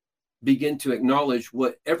don't begin to acknowledge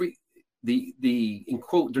what in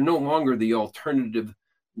quote, they're no longer the alternative.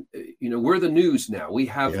 We're the news now. We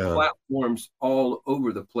have platforms all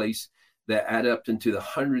over the place that add up into the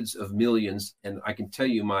hundreds of millions. And I can tell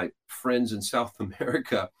you, my friends in South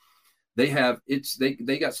America, they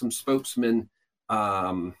got some spokesmen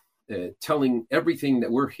telling everything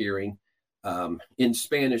that we're hearing in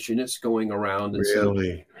Spanish, and it's going around. And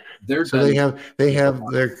really? So they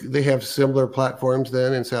have similar platforms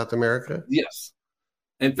then in South America? Yes.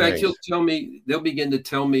 In fact, they'll begin to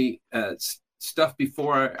tell me stuff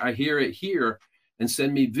before I hear it here and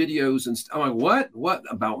send me videos and I'm like, what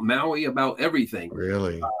about Maui, about everything?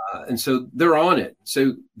 Really? And so they're on it.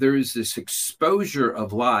 So there is this exposure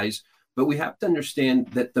of lies, but we have to understand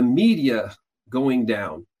that the media going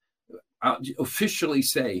down, I'll officially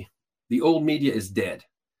say the old media is dead.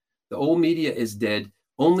 The old media is dead.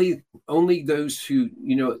 Only those who,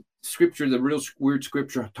 scripture, the real weird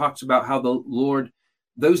scripture, talks about how the Lord,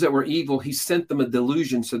 those that were evil, he sent them a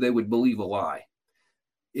delusion so they would believe a lie.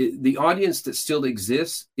 The audience that still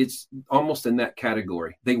exists, it's almost in that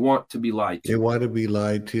category. They want to be lied to. They want to be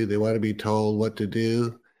lied to. They want to be told what to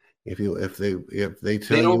do. If they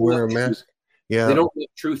tell They don't you wear a want truth. mask, yeah, They don't want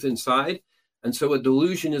truth inside, and so a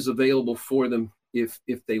delusion is available for them if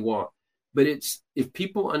they want. But if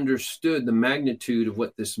people understood the magnitude of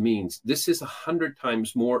what this means, this is 100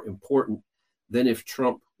 times more important than if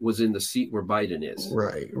Trump was in the seat where Biden is.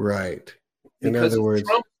 Right. In Because other words,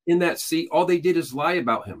 Trump in that seat, all they did is lie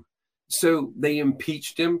about him. So they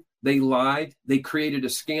impeached him. They lied. They created a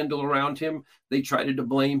scandal around him. They tried to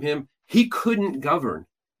blame him. He couldn't govern.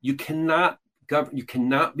 You cannot govern. You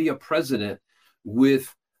cannot be a president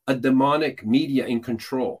with a demonic media in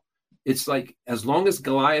control. It's like, as long as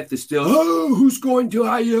Goliath is still, who's going to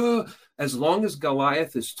hire? As long as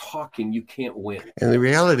Goliath is talking, you can't win. And the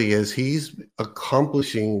reality is he's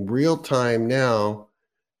accomplishing real time now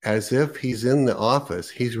as if he's in the office.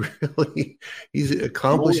 He's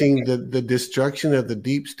accomplishing the destruction of the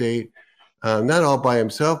deep state, not all by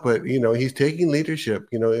himself, but, he's taking leadership.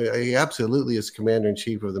 He absolutely is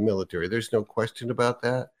commander-in-chief of the military. There's no question about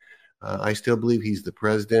that. I still believe he's the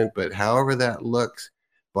president, but however that looks,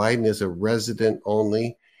 Biden is a resident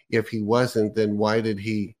only. If he wasn't, then why did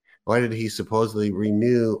he supposedly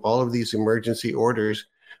renew all of these emergency orders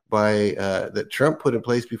that Trump put in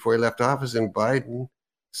place before he left office, and Biden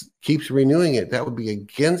keeps renewing it? That would be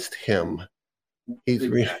against him.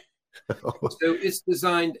 So it's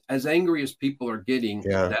designed, as angry as people are getting,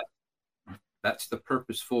 that's the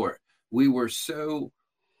purpose for it. We were so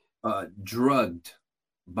drugged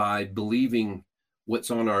by believing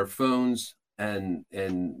what's on our phones and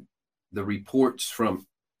the reports from,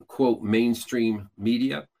 quote, mainstream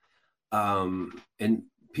media. And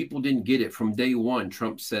people didn't get it from day one.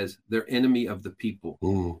 Trump says they're enemy of the people.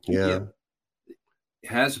 It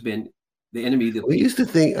has been the enemy of the people. I used to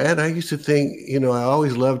think, I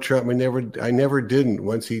always loved Trump. I never didn't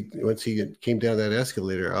once he came down that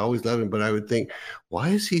escalator. I always loved him, but I would think, why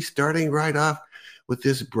is he starting right off with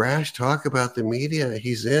this brash talk about the media?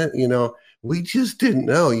 He's in, we just didn't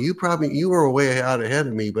know. You were way out ahead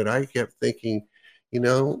of me, but I kept thinking,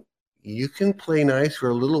 you can play nice for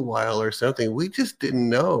a little while or something. We just didn't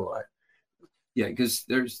know. Yeah, because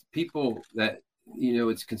there's people that,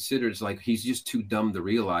 it's considered as like he's just too dumb to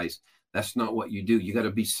realize that's not what you do. You got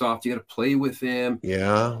to be soft. You got to play with him.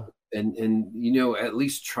 Yeah. And at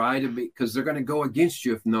least try to be, because they're going to go against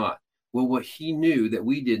you if not. Well, what he knew that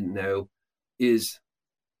we didn't know is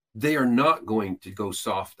they are not going to go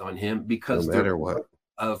soft on him because no matter what,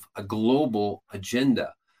 of a global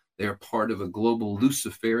agenda. They are part of a global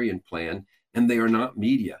Luciferian plan, and they are not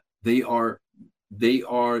media. They are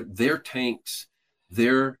their tanks,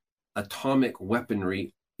 their atomic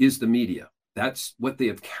weaponry is the media. That's what they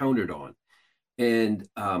have countered on. And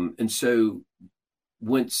so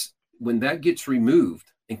when that gets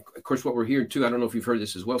removed, and of course what we're hearing too, I don't know if you've heard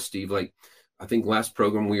this as well, Steve, like I think last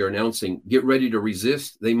program we are announcing, get ready to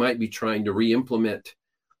resist. They might be trying to re-implement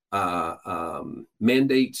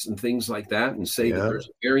mandates and things like that, and say that there's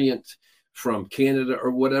a variant from Canada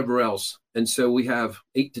or whatever else. And so we have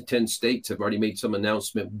 8 to 10 states have already made some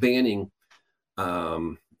announcement banning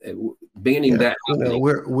that.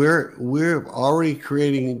 We're already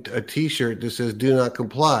creating a T-shirt that says "Do not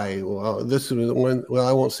comply." Well, this is one. Well,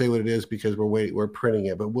 I won't say what it is because we're printing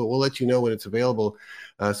it, but we'll let you know when it's available.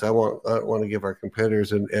 So I don't want to give our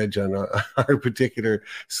competitors an edge on our particular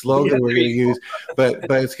slogan we're going to use, but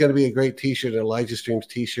it's going to be a great T-shirt, an Elijah Streams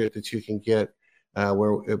T-shirt that you can get.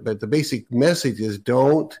 But the basic message is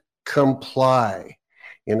don't comply.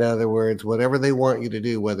 In other words, whatever they want you to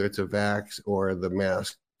do, whether it's a vax or the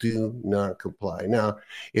mask, do not comply. Now,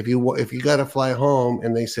 if you got to fly home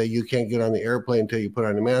and they say you can't get on the airplane until you put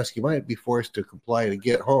on a mask, you might be forced to comply to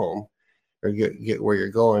get home or get where you're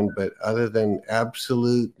going. But other than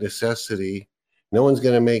absolute necessity, no one's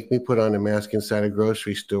going to make me put on a mask inside a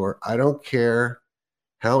grocery store. I don't care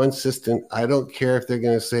how insistent. I don't care if they're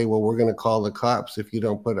going to say, well, we're going to call the cops if you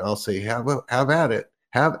don't put it. I'll say, have at it.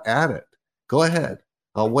 Have at it. Go ahead.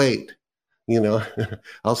 I'll wait.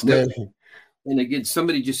 I'll stand. And again,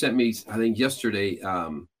 somebody just sent me, I think yesterday,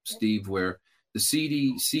 Steve, where the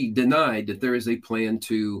CDC denied that there is a plan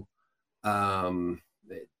to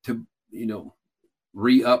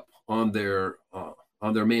re-up on their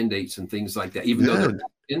mandates and things like that. Even though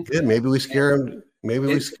they're maybe we scare them.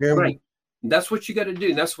 Right. That's what you got to do.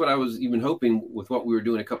 And that's what I was even hoping with what we were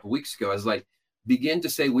doing a couple of weeks ago. I was like, begin to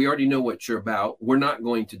say, we already know what you're about. We're not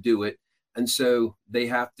going to do it. And so they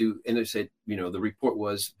have to, and they said, the report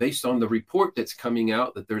was based on the report that's coming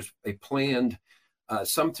out that there's a planned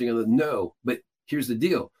something. No, but here's the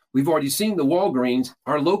deal. We've already seen the Walgreens,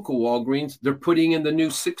 our local Walgreens, they're putting in the new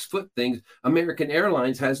 6-foot things. American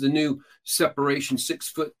Airlines has the new separation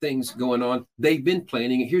 6-foot things going on. They've been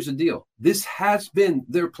planning it. Here's the deal. This has been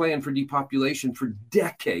their plan for depopulation for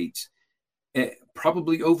decades,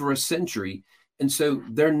 probably over a century. And so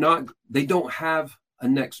they don't have a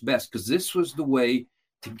next best, because this was the way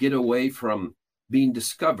to get away from being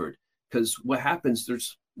discovered. Because what happens,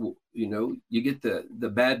 you get the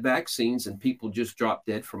bad vaccines and people just drop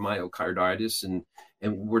dead from myocarditis, and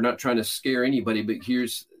we're not trying to scare anybody, but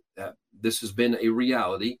this has been a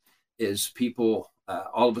reality, is people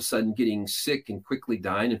all of a sudden getting sick and quickly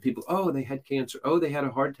dying, and people, they had cancer, they had a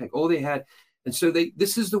heart attack, and so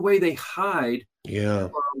this is the way they hide,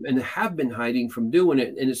 and have been hiding from doing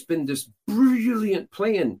it, and it's been this brilliant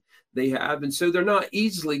plan they have, and so they're not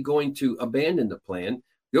easily going to abandon the plan.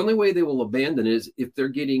 The only way they will abandon it is if they're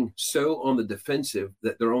getting so on the defensive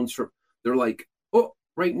that they're like,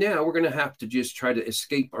 right now we're going to have to just try to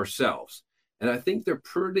escape ourselves. And I think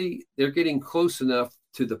they're getting close enough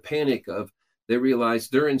to the panic of, they realize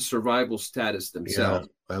they're in survival status themselves.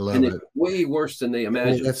 Yeah, I love and it. It's way worse than they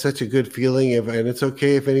imagine. That's such a good feeling. And it's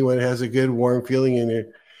okay if anyone has a good warm feeling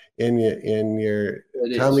in your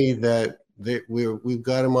tummy that we've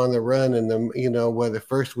got them on the run. And whether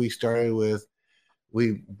first we started with,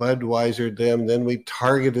 we Budweisered them, then we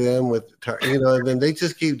targeted them with, and then they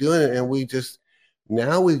just keep doing it. And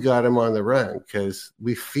now we've got them on the run because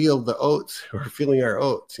we feel the oats. We're feeling our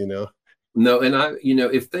oats, No, and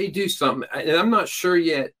if they do something, and I'm not sure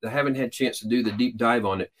yet, I haven't had a chance to do the deep dive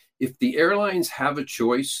on it. If the airlines have a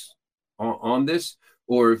choice on this,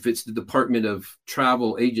 or if it's the Department of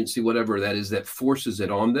Travel Agency, whatever that is, that forces it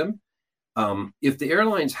on them, if the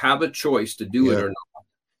airlines have a choice to do it or not,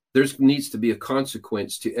 there needs to be a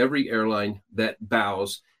consequence to every airline that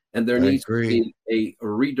bows, and there needs to be a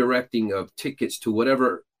redirecting of tickets to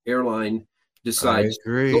whatever airline decides. I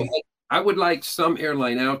agree. I would like some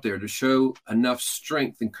airline out there to show enough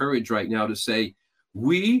strength and courage right now to say,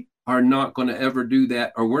 we are not going to ever do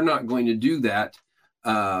that, or we're not going to do that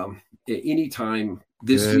anytime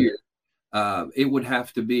this year. It would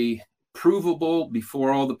have to be provable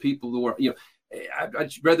before all the people who are,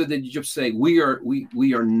 I'd rather than just say we are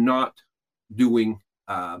not doing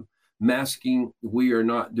masking, we are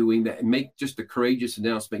not doing that, and make just a courageous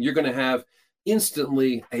announcement. You're going to have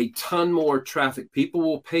instantly a ton more traffic. People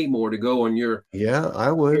will pay more to go on your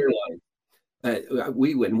I would airline.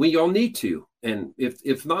 We would, and we all need to. And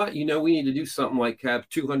if not, we need to do something like have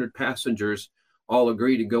 200 passengers all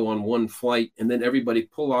agree to go on one flight, and then everybody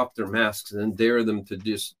pull off their masks and then dare them to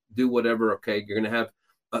just do whatever. Okay, you're going to have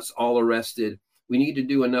us all arrested. We need to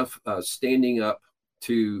do enough standing up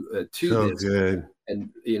to so this. Good. And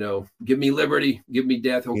give me liberty, give me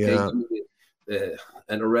death. Okay, give me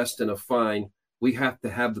an arrest and a fine. We have to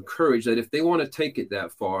have the courage that if they want to take it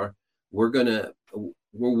that far, we're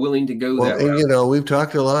willing to go that route. And we've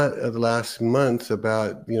talked a lot of the last months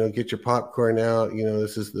about get your popcorn out.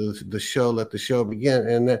 This is the show. Let the show begin,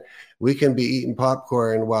 and that we can be eating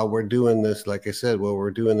popcorn while we're doing this. Like I said, while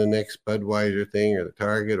we're doing the next Budweiser thing or the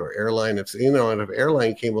Target or airline. It's and if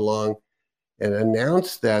airline came along and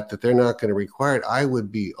announced that they're not going to require it, I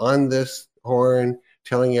would be on this horn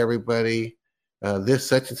telling everybody. This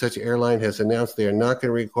such and such airline has announced they are not going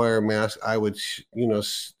to require masks. I would,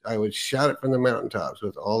 I would shout it from the mountaintops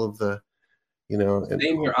with all of the,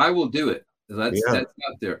 Same here. I will do it. That's out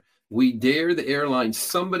there. We dare the airline.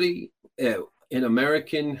 Somebody in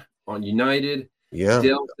American, on United,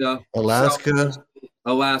 Delta,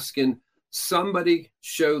 Alaskan. Somebody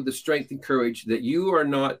showed the strength and courage that you are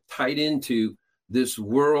not tied into this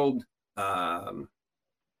world. I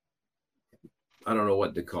don't know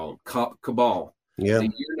what to call them, cabal.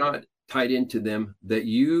 That you're not tied into them, that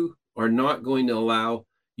you are not going to allow,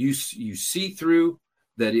 you see through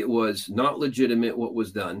that it was not legitimate what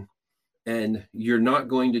was done, and you're not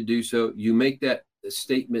going to do so. You make that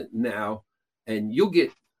statement now, and you'll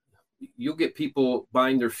get people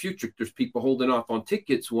buying their future. There's people holding off on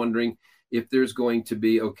tickets wondering if there's going to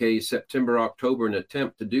be, September, October, an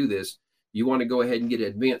attempt to do this. You want to go ahead and get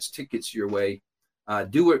advanced tickets your way.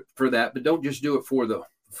 Do it for that, but don't just do it for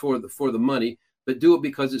the money, but do it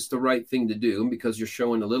because it's the right thing to do, and because you're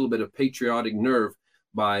showing a little bit of patriotic nerve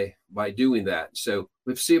by doing that. So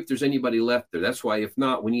let's see if there's anybody left there. That's why, if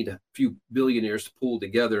not, we need a few billionaires to pull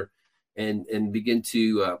together and begin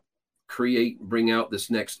to create, bring out this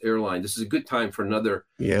next airline. This is a good time for another.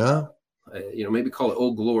 Maybe call it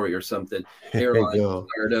Old Glory or something. Airline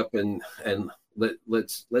fired up and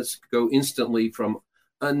Let's go instantly from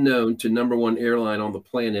unknown to number one airline on the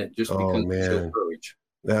planet just because we show courage.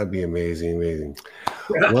 That'd be amazing.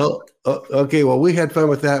 Well, okay. Well, we had fun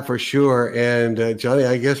with that for sure. And Johnny,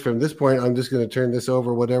 I guess from this point, I'm just going to turn this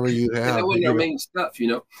over, whatever you have. That wasn't our main stuff,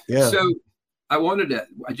 Yeah. So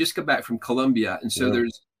I just got back from Colombia. And so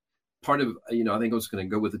there's part of, I think I was going to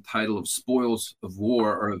go with the title of Spoils of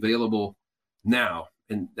War are available now.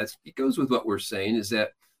 And it goes with what we're saying is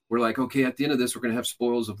that we're like, okay, at the end of this, we're going to have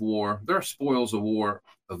spoils of war. There are spoils of war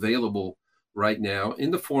available right now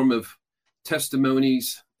in the form of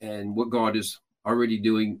testimonies and what God is already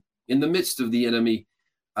doing in the midst of the enemy,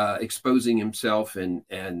 exposing himself and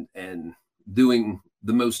doing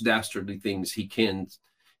the most dastardly things he can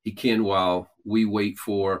while we wait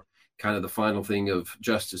for kind of the final thing of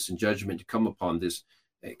justice and judgment to come upon this,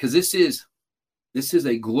 because this is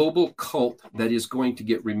a global cult that is going to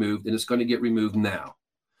get removed, and it's going to get removed now.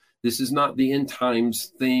 This is not the end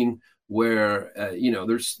times thing where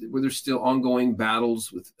there's still ongoing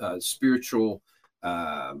battles with spiritual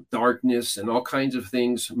darkness and all kinds of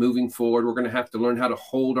things moving forward. We're going to have to learn how to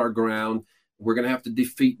hold our ground. We're going to have to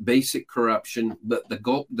defeat basic corruption. But the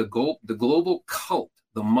global cult,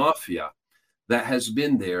 the mafia that has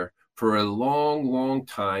been there for a long, long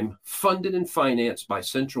time, funded and financed by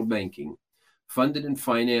central banking, funded and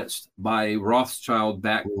financed by Rothschild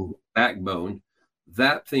backbone,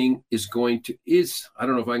 that thing is I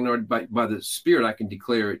don't know if I can already, by the Spirit, I can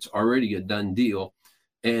declare it's already a done deal.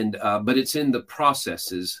 And but it's in the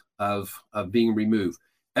processes of being removed.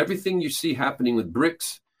 Everything you see happening with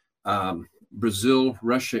BRICS, Brazil,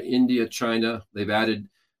 Russia, India, China, they've added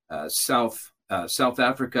South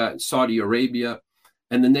Africa, Saudi Arabia,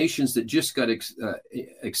 and the nations that just got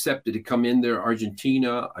accepted to come in there: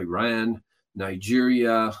 Argentina, Iran,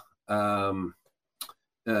 Nigeria.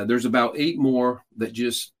 There's about 8 more that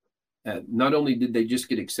just not only did they just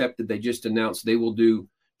get accepted, they just announced they will do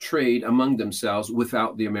trade among themselves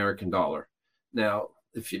without the American dollar. Now,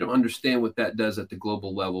 if you don't understand what that does at the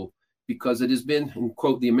global level, because it has been, and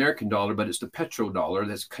quote, the American dollar, but it's the petrodollar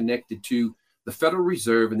that's connected to the Federal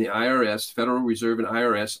Reserve and the IRS. Federal Reserve and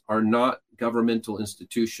IRS are not governmental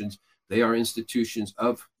institutions. They are institutions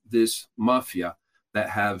of this mafia that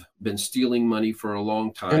have been stealing money for a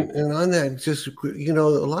long time. And on that, just, a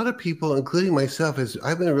lot of people, including myself,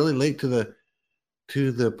 I've been really late to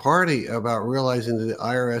the party about realizing that the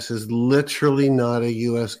IRS is literally not a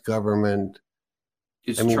U.S. government.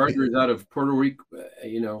 It's chartered out of Puerto Rico.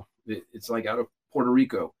 It's like out of Puerto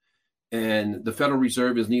Rico. And the Federal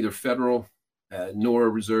Reserve is neither federal nor a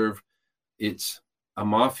reserve. It's a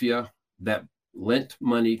mafia that lent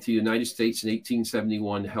money to the United States in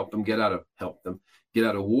 1871 to help them get out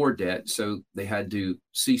of war debt. So they had to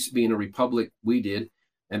cease being a republic, we did,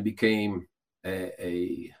 and became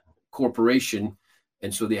a corporation.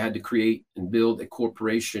 And so they had to create and build a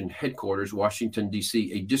corporation headquarters, Washington,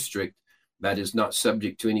 D.C., a district that is not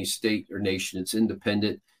subject to any state or nation. It's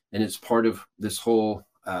independent, and it's part of this whole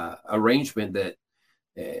arrangement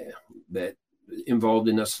that involved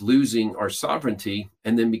in us losing our sovereignty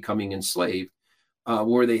and then becoming enslaved,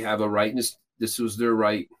 where they have a right. And this was their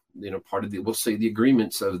right. Part of we'll say the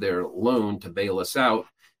agreements of their loan to bail us out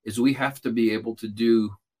is we have to be able to do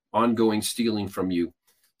ongoing stealing from you.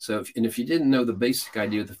 So, if you didn't know the basic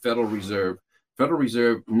idea of the Federal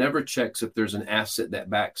Reserve never checks if there's an asset that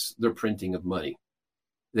backs their printing of money.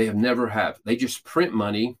 They have. They just print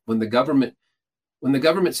money when the government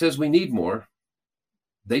says we need more.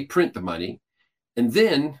 They print the money, and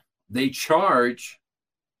then they charge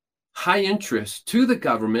high interest to the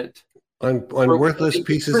government on worthless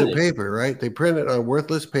pieces of paper, right? They print it on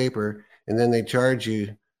worthless paper, and then they charge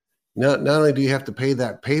you. Not only do you have to pay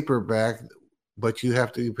that paper back, but you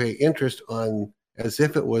have to pay interest on as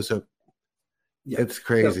if it was it's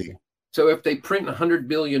crazy. So if they print $100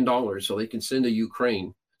 billion so they can send to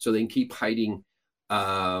Ukraine, so they can keep hiding their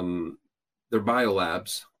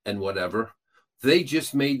biolabs and whatever, they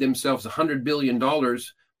just made themselves $100 billion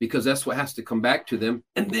because that's what has to come back to them.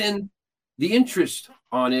 And then the interest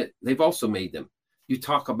on it, they've also made them. You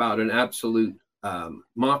talk about an absolute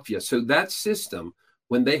mafia. So that system,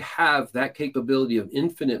 when they have that capability of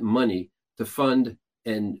infinite money to fund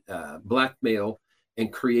and blackmail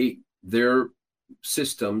and create their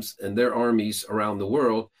systems and their armies around the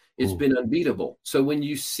world, it's been unbeatable. So when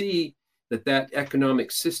you see that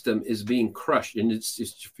economic system is being crushed, and it's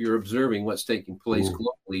if you're observing what's taking place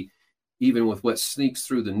globally, even with what sneaks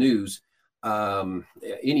through the news,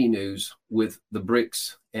 any news with the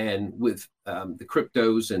BRICS and with the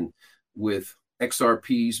cryptos and with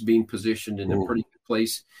XRPs being positioned in a pretty good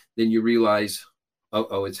place, then you realize,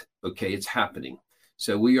 it's okay, it's happening.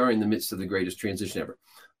 So we are in the midst of the greatest transition ever.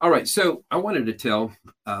 All right, so I wanted to tell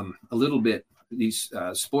a little bit these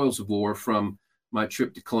spoils of war from my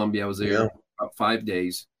trip to Colombia. I was there about 5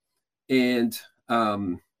 days, and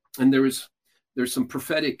there's some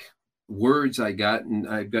prophetic words I got, and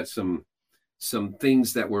I've got some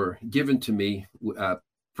things that were given to me,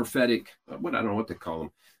 prophetic. I don't know what to call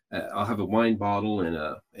them. I'll have a wine bottle and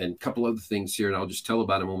a couple other things here, and I'll just tell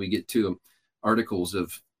about them when we get to them. Articles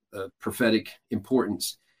of prophetic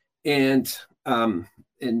importance, and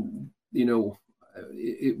you know,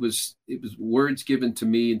 it was words given to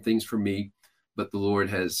me and things for me, but the Lord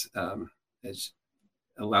has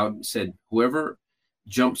said, whoever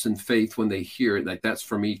jumps in faith when they hear it, like that's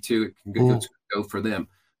for me too. It can go for them.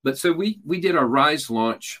 But so we did our Rise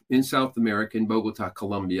launch in South America, in Bogota,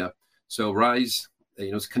 Colombia. So Rise,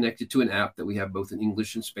 is connected to an app that we have both in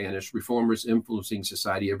English and Spanish. Reformers Influencing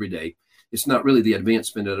Society Every Day. It's not really the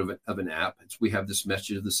advancement of an app. We have this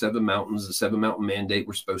message of the 7 mountains, the 7 mountain mandate.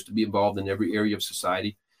 We're supposed to be involved in every area of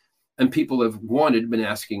society. And people have been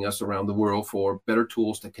asking us around the world for better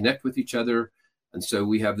tools to connect with each other. And so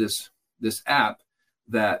we have this app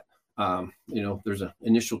that, there's an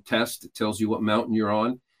initial test that tells you what mountain you're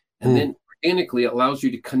on. And then organically it allows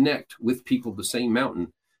you to connect with people of the same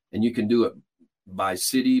mountain. And you can do it by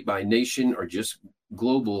city, by nation, or just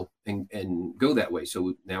global and go that way.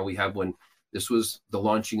 So now we have one. This was the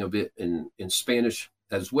launching of it in Spanish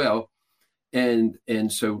as well. And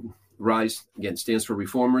so Rise, again, stands for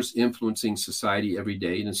Reformers Influencing Society Every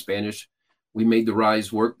Day. And in Spanish, we made the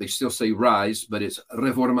Rise work. They still say Rise, but it's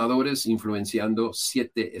Reformadores Influenciando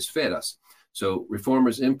Siete Esferas. So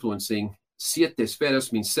Reformers Influencing Siete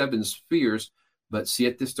Esferas means 7 spheres, but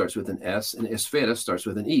siete starts with an S and esfera starts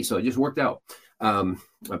with an E. So it just worked out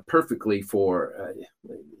perfectly for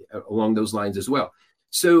along those lines as well.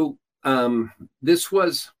 So this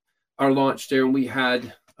was our launch there, and we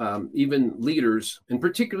had even leaders, and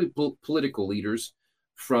particularly political leaders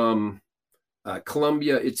from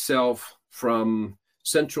Colombia itself, from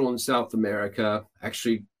Central and South America,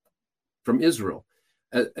 actually from Israel.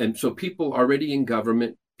 And so people already in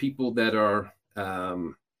government, people that are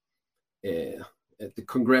at the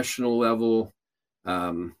congressional level.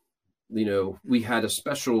 We had a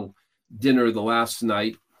special dinner the last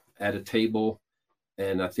night at a table,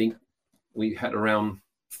 and I think we had around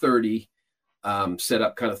 30 set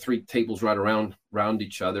up, kind of 3 tables right around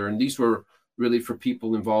each other. And these were really for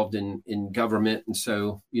people involved in government. And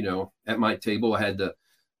so, at my table, I had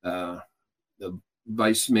the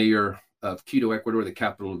vice mayor of Quito, Ecuador, the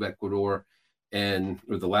capital of Ecuador, she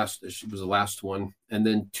was the last one. And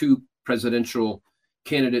then 2 presidential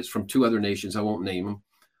candidates from 2 other nations. I won't name them.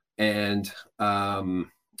 And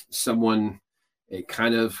someone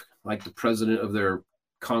kind of like the president of their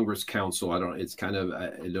Congress Council. I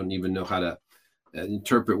don't even know how to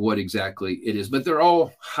interpret what exactly it is, but they're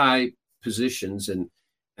all high positions. And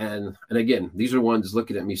again, these are ones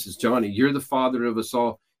looking at me, says, Johnny, you're the father of us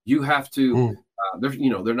all. You have to,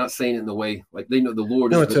 they're not saying it in the way, like they know the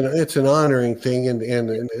Lord. No, it's an honoring thing. And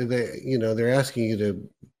they, they're asking you to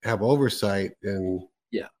have oversight and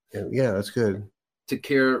that's good. To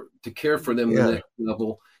care for them at that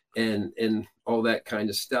level and all that kind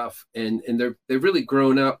of stuff. And they've really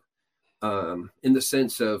grown up in the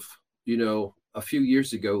sense of, a few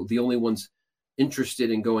years ago, the only ones interested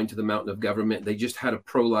in going to the mountain of government, they just had a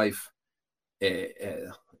pro-life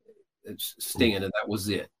stand, and that was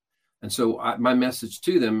it. And so my message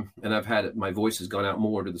to them, and my voice has gone out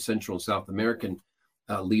more to the Central and South American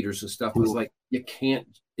leaders and stuff, was like,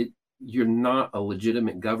 you're not a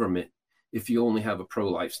legitimate government if you only have a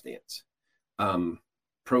pro-life stance.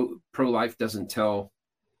 Pro-life doesn't tell,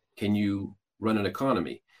 can you run an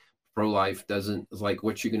economy? Pro-life doesn't, like,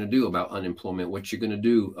 what you're going to do about unemployment, what you're going to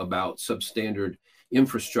do about substandard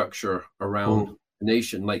infrastructure around the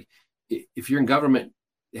nation. Like, if you're in government,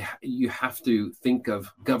 you have to think of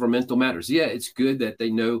governmental matters. Yeah, it's good that they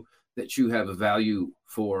know that you have a value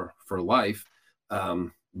for life.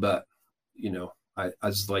 But, I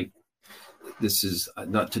was like, this is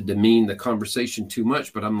not to demean the conversation too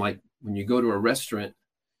much, but I'm like, when you go to a restaurant,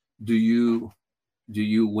 do you,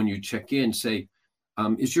 when you check in, say,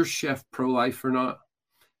 is your chef pro-life or not?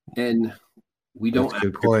 And we don't. That's a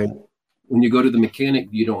good point. When you go to the mechanic,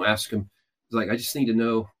 you don't ask him. It's like, I just need to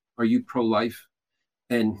know, are you pro-life?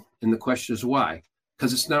 And the question is why?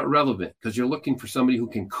 Because it's not relevant. Because you're looking for somebody who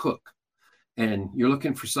can cook, and you're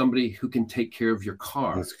looking for somebody who can take care of your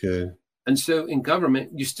car. That's good. And so in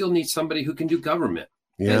government, you still need somebody who can do government.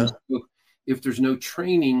 Yeah. And so if there's no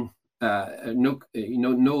training,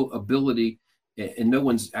 no ability, and no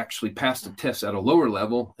one's actually passed a test at a lower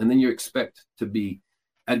level, and then you expect to be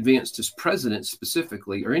advanced as president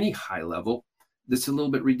specifically, or any high level, that's a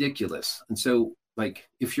little bit ridiculous. And so, like,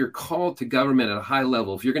 if you're called to government at a high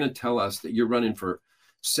level, if you're going to tell us that you're running for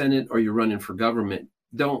Senate or you're running for government,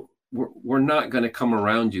 we're not going to come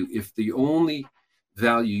around you if the only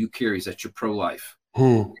value you carry is that you're pro-life.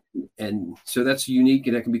 And so that's unique,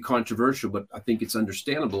 and that can be controversial, but I think it's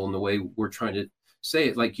understandable in the way we're trying to say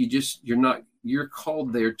it. Like, you're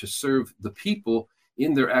called there to serve the people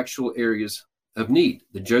in their actual areas of need.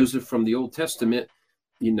 The Joseph from the Old Testament,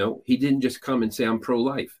 he didn't just come and say, I'm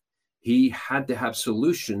pro-life. He had to have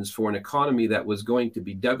solutions for an economy that was going to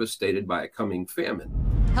be devastated by a coming famine.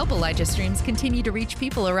 Help Elijah Streams continue to reach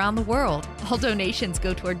people around the world. All donations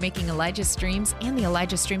go toward making Elijah Streams and the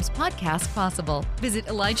Elijah Streams podcast possible. Visit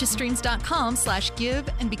ElijahStreams.com/give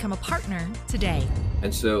and become a partner today.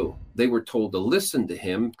 And so they were told to listen to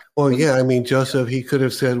him. Well, yeah, I mean, Joseph, he could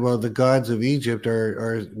have said, well, the gods of Egypt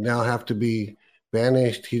are now have to be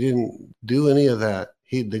banished. He didn't do any of that.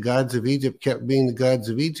 The gods of Egypt kept being the gods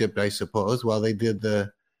of Egypt, I suppose, while they did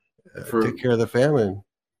took care of the famine.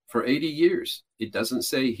 For 80 years. It doesn't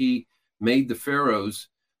say he made the pharaohs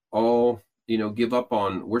all, give up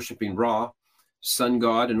on worshiping Ra, sun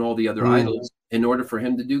god, and all the other idols in order for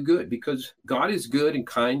him to do good, because God is good and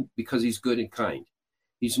kind because he's good and kind.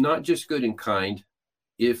 He's not just good and kind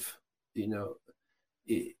if you'll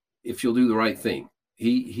do the right thing.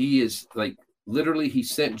 He is, like, literally, he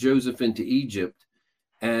sent Joseph into Egypt,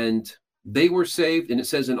 and they were saved. And it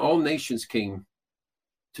says, and all nations came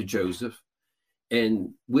to Joseph.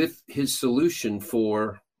 And with his solution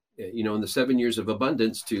for, in the 7 years of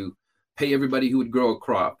abundance, to pay everybody who would grow a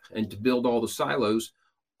crop and to build all the silos,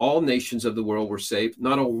 all nations of the world were saved.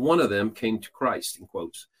 Not a one of them came to Christ, in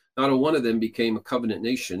quotes. Not a one of them became a covenant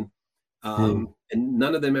nation. And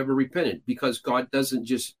none of them ever repented, because God doesn't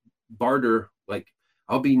just barter, like,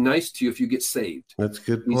 I'll be nice to you if you get saved. That's a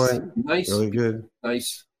good point. Nice. Really good.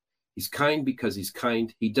 Nice. He's kind because he's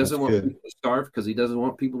kind. He doesn't want people to starve because he doesn't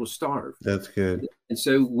want people to starve. That's good. And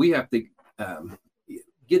so we have to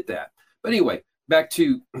get that. But anyway, back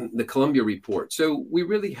to the Columbia report. So we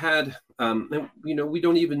really had, we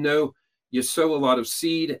don't even know. You sow a lot of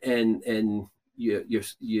seed, and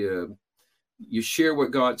you share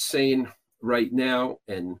what God's saying right now,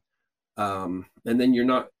 and then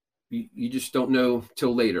you just don't know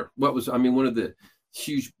till later. One of the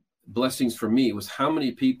huge blessings for me was how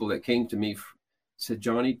many people that came to me said,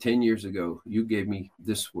 Johnny, 10 years ago, you gave me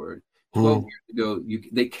this word. 12 years ago,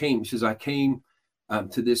 they came. She says, I came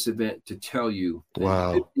to this event to tell you.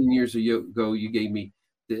 Wow. 15 years ago, you gave me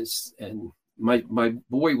this. And my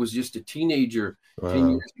boy was just a teenager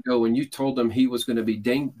 10 years ago, and you told him he was going to be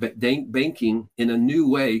banking in a new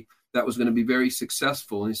way that was going to be very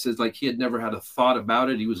successful. And he says, like, he had never had a thought about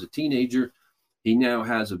it. He was a teenager. He now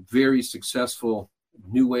has a very successful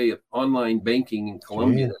new way of online banking in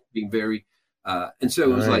Colombia, being very, and so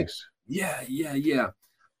it was like, yeah.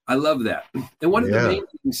 I love that. And one of the main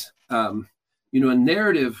things, a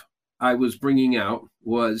narrative I was bringing out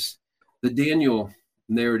was the Daniel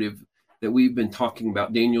narrative that we've been talking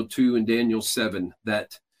about, Daniel 2 and Daniel 7,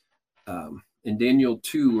 that in Daniel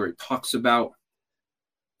 2, where it talks about,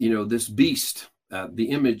 this beast, the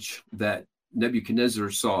image that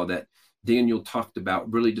Nebuchadnezzar saw, that Daniel talked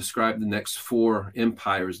about, really described the next four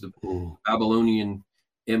empires: the Babylonian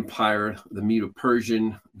Empire, the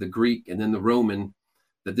Medo-Persian, the Greek, and then the Roman.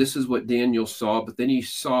 That this is what Daniel saw. But then he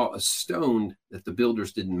saw a stone that the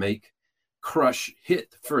builders didn't make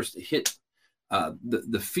hit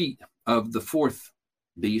the feet of the fourth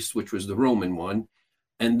beast, which was the Roman one.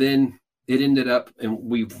 And then it ended up, and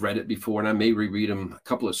we've read it before, and I may reread them, a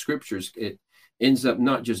couple of scriptures. It ends up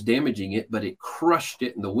not just damaging it, but it crushed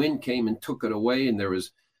it, and the wind came and took it away, and there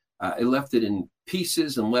was, it left it in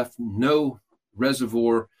pieces and left no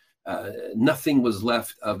reservoir. Nothing was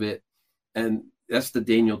left of it. And that's the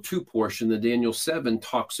Daniel 2 portion. The Daniel 7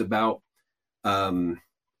 talks about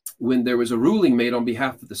when there was a ruling made on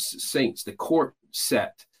behalf of the saints, the court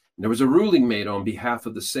set, and there was a ruling made on behalf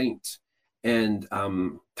of the saints, and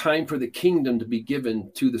time for the kingdom to be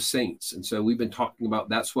given to the saints. And so we've been talking about,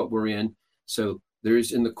 that's what we're in. So there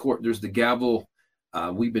is, in the court, there's the gavel.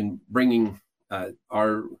 We've been bringing what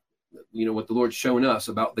the Lord's shown us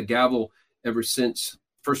about the gavel ever since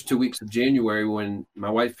first 2 weeks of January, when my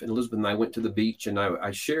wife and Elizabeth and I went to the beach, and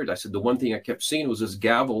I said, the one thing I kept seeing was this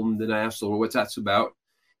gavel. And then I asked the Lord, what's that about?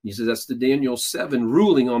 And he says, that's the Daniel 7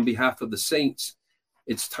 ruling on behalf of the saints.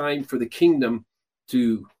 It's time for the kingdom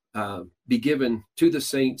to be given to the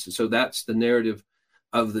saints. And so that's the narrative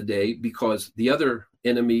of the day, because the other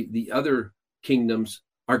enemy, the other kingdoms,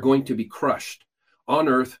 are going to be crushed on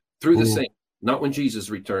earth through the saints, not when Jesus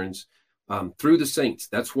returns, through the saints.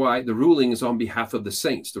 That's why the ruling is on behalf of the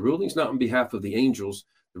saints. The ruling's not on behalf of the angels.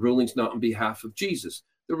 The ruling's not on behalf of Jesus.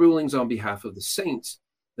 The ruling's on behalf of the saints,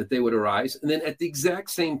 that they would arise. And then at the exact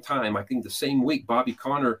same time, I think the same week, Bobby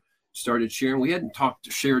Connor started sharing. We hadn't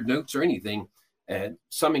shared notes or anything. And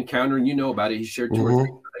some encounter, and you know about it, he shared 2 or 3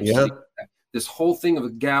 times. Yeah. This whole thing of a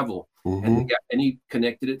gavel, Mm-hmm. and he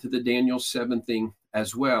connected it to the Daniel 7 thing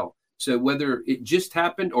as well. So whether it just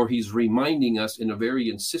happened or he's reminding us in a very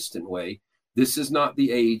insistent way, this is not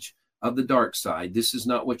the age of the dark side. This is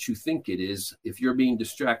not what you think it is. If you're being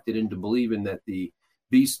distracted into believing that the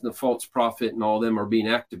beast and the false prophet and all them are being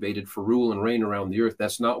activated for rule and reign around the earth,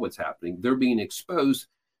 that's not what's happening. They're being exposed.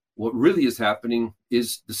 What really is happening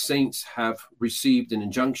is the saints have received an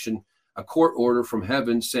injunction, a court order from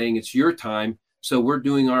heaven saying it's your time. So we're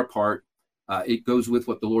doing our part. It goes with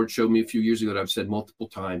what the Lord showed me a few years ago that I've said multiple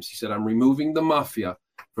times. He said, I'm removing the mafia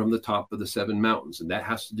from the top of the 7 mountains. And that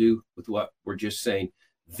has to do with what we're just saying.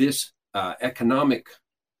 This economic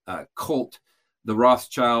cult, the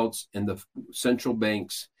Rothschilds and the central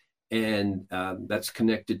banks, and that's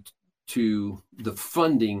connected to the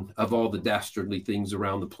funding of all the dastardly things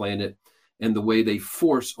around the planet, and the way they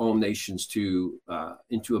force all nations to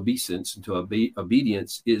into obeisance, into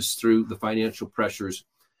obedience, is through the financial pressures.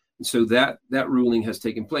 And so that ruling has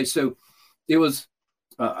taken place. So it was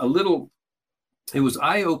it was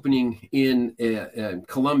eye-opening in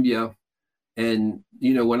Colombia. And,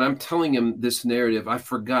 you know, when I'm telling him this narrative, I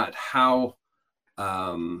forgot how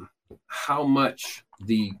much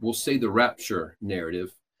we'll say the rapture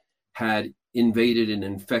narrative had invaded and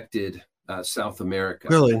infected South America.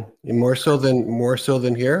 Really? More so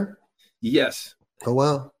than here? Yes. Oh,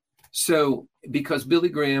 wow. So because Billy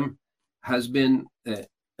Graham has been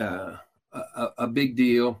a big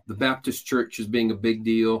deal, the Baptist Church is being a big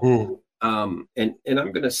deal. And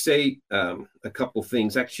I'm going to say a couple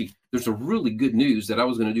things. Actually, there's a really good news that I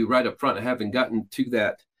was going to do right up front. I haven't gotten to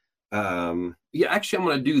that. Actually, I'm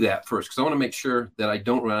going to do that first because I want to make sure that I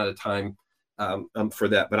don't run out of time for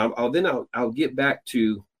that. But I'll get back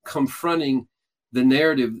to confronting the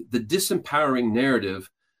narrative, the disempowering narrative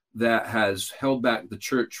that has held back the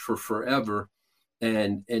church for forever,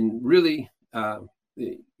 and really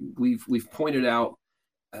we've pointed out,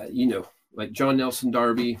 like John Nelson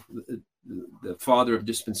Darby, the father of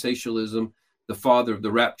dispensationalism, the father of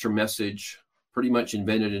the rapture message, pretty much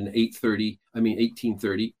invented in 1830,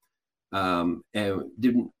 and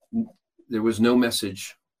there was no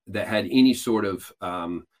message that had any sort of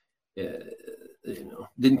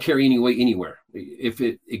didn't carry any weight anywhere. If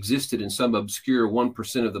it existed in some obscure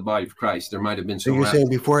 1% of the body of Christ, there might have been some. So you're saying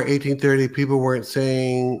before 1830, people weren't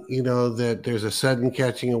saying, that there's a sudden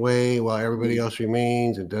catching away while everybody else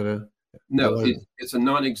remains, and da-da. No, it's a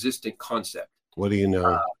non-existent concept. What do you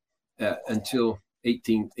know? Until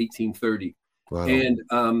 1830. Wow.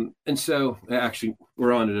 And so actually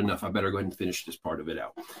we're on it enough. I better go ahead and finish this part of it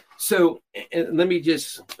out. So let me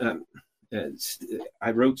just,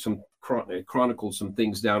 I wrote chronicled some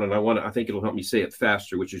things down, and I think it'll help me say it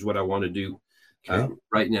faster, which is what I want to do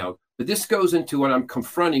right now. But this goes into what I'm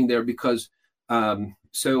confronting there, because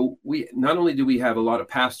so we not only do we have a lot of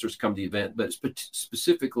pastors come to the event, but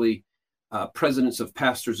specifically presidents of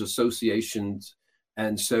pastors associations.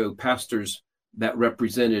 And so pastors that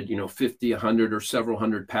represented, 50, 100 or several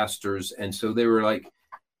hundred pastors. And so they were like,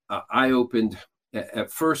 eye-opened, at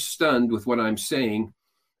first stunned with what I'm saying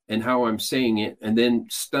and how I'm saying it, and then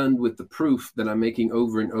stunned with the proof that I'm making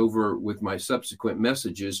over and over with my subsequent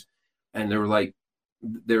messages. And they were like,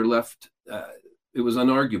 they're left, it was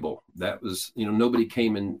unarguable. That was, nobody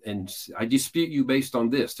came and I dispute you based on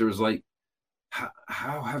this. There was like,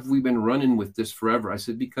 how have we been running with this forever? I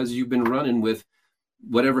said, because you've been running with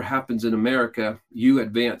whatever happens in America, you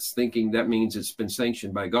advance thinking that means it's been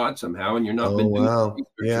sanctioned by God somehow, and you're not been doing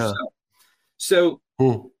it yourself. So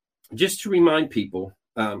just to remind people,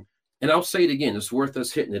 and I'll say it again, it's worth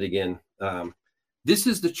us hitting it again. This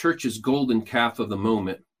is the church's golden calf of the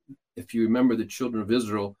moment. If you remember the children of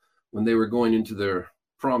Israel, when they were going into their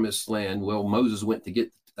promised land, well, Moses went to get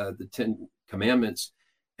the 10 commandments,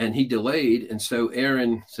 and he delayed. And so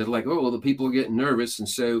Aaron said, like, oh, well, the people are getting nervous. And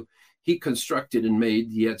so he constructed and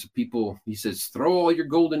he had some people, he says, throw all your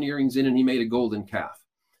golden earrings in, and he made a golden calf.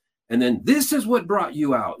 And then this is what brought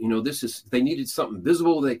you out. They needed something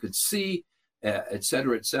visible they could see, et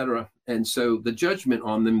cetera, et cetera. And so the judgment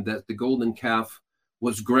on them that the golden calf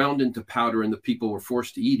was ground into powder and the people were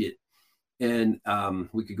forced to eat it. And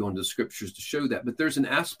we could go into the scriptures to show that. But there's an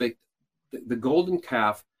aspect, the golden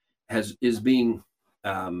calf is being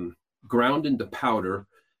ground into powder,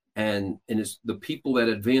 and it's the people that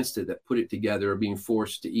advanced it, that put it together, are being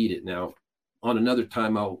forced to eat it. Now, on another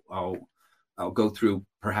time, I'll I'll go through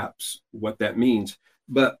perhaps what that means.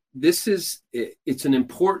 But it's an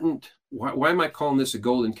important, why am I calling this a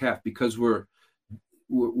golden calf? Because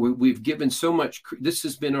we've given so much, this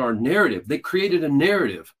has been our narrative. They created a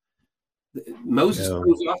narrative. Moses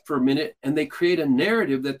goes off for a minute and they create a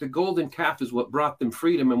narrative that the golden calf is what brought them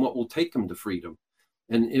freedom and what will take them to freedom.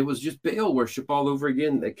 And it was just Baal worship all over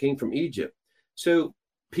again that came from Egypt. So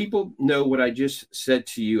people know what I just said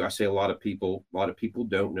to you. I say a lot of people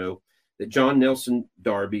don't know that John Nelson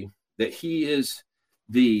Darby, that he is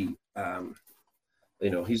the,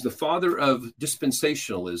 he's the father of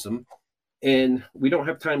dispensationalism. And we don't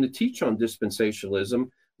have time to teach on dispensationalism.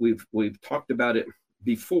 We've talked about it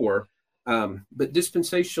before. But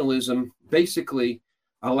dispensationalism basically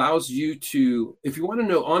allows you to, if you want to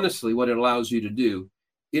know honestly what it allows you to do,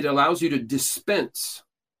 it allows you to dispense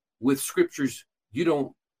with scriptures you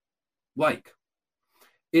don't like.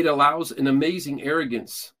 It allows an amazing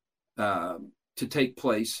arrogance to take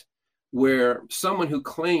place where someone who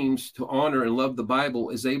claims to honor and love the Bible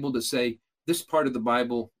is able to say, this part of the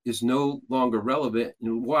Bible is no longer relevant.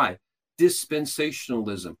 And why?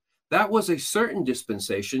 Dispensationalism. That was a certain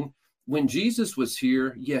dispensation. When Jesus was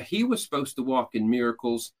here, he was supposed to walk in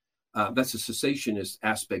miracles. That's a cessationist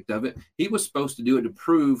aspect of it. He was supposed to do it to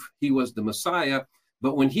prove he was the Messiah.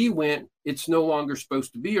 But when he went, it's no longer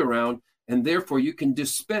supposed to be around. And therefore, you can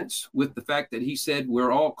dispense with the fact that he said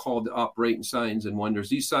we're all called to operate in signs and wonders.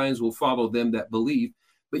 These signs will follow them that believe.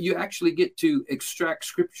 But you actually get to extract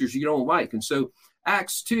scriptures you don't like. And so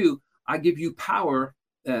Acts 2, I give you power,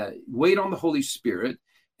 wait on the Holy Spirit,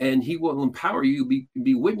 and he will empower you to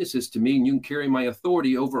be witnesses to me, and you can carry my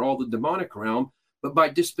authority over all the demonic realm. But by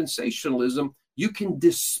dispensationalism, you can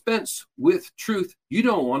dispense with truth you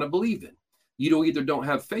don't want to believe in. You either don't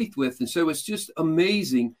have faith with. And so it's just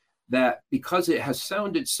amazing that because it has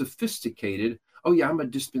sounded sophisticated, oh yeah, I'm a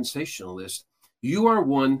dispensationalist. You are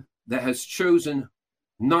one that has chosen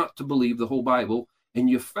not to believe the whole Bible, and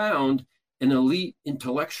you found an elite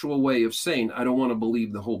intellectual way of saying, I don't want to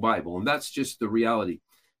believe the whole Bible. And that's just the reality.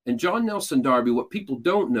 And John Nelson Darby, what people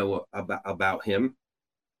don't know about him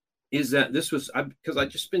is that this was, because I've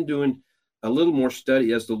just been doing a little more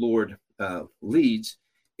study as the Lord leads,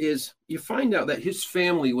 is you find out that his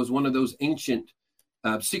family was one of those ancient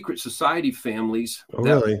secret society families. Oh,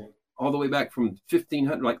 really? All the way back from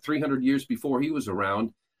 1500, like 300 years before he was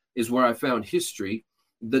around, is where I found history.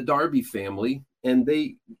 The Darby family, and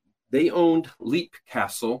they owned Leap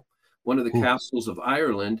Castle, one of the castles of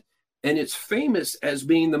Ireland, and it's famous as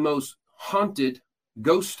being the most haunted,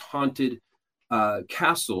 ghost-haunted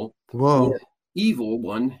castle, or evil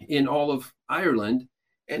one in all of Ireland.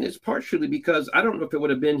 And it's partially because I don't know if it would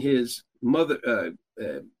have been his mother,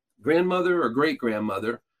 grandmother or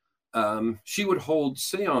great-grandmother. She would hold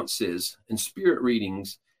seances and spirit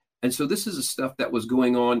readings. And so this is the stuff that was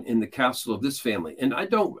going on in the castle of this family. And I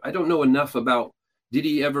don't know enough about, did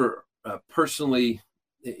he ever personally,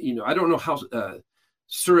 I don't know how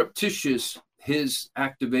surreptitious his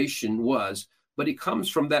activation was, but he comes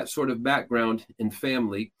from that sort of background and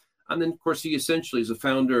family. And then, of course, he essentially is a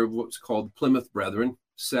founder of what's called Plymouth Brethren,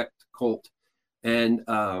 sect, cult. And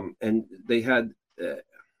they had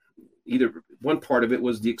either one part of it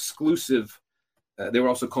was the exclusive, they were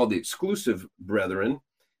also called the Exclusive Brethren.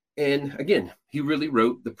 And again, he really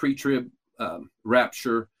wrote the pre-trib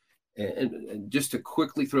rapture. And just to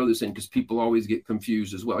quickly throw this in, because people always get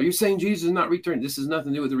confused as well. You're saying Jesus is not returned. This has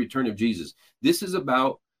nothing to do with the return of Jesus. This is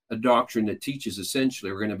about a doctrine that teaches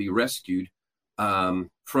essentially we're going to be rescued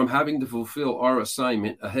from having to fulfill our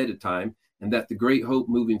assignment ahead of time, and that the great hope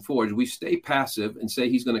moving forward, we stay passive and say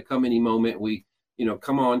he's going to come any moment. We,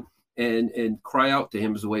 come on and cry out to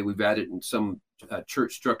him is the way we've added in some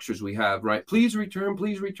church structures we have, right? Please return,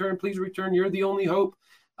 please return, please return. You're the only hope.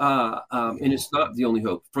 And it's not the only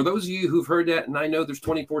hope. For those of you who've heard that, and I know there's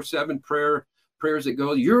 24/7 prayers that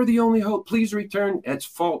go, you're the only hope, please return. That's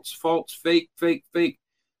false, fake.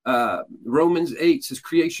 Romans 8 says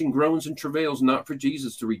creation groans and travails not for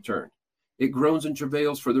Jesus to return. It groans and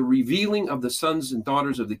travails for the revealing of the sons and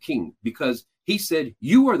daughters of the King, because he said,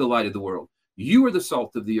 you are the light of the world. You are the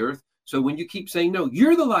salt of the earth. So when you keep saying, no,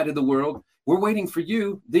 you're the light of the world, we're waiting for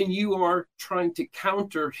you, then you are trying to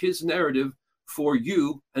counter his narrative for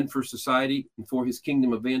you and for society and for his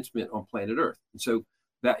kingdom advancement on planet Earth. And so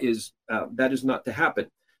that is not to happen.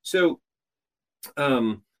 So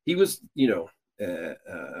he was,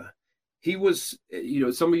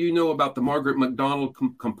 some of you know about the Margaret MacDonald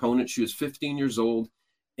component. She was 15 years old,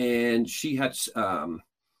 and she had,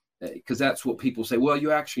 because that's what people say, well,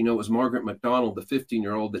 you actually know it was Margaret MacDonald, the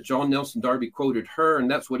 15-year-old, that John Nelson Darby quoted her, and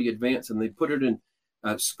that's what he advanced, and they put it in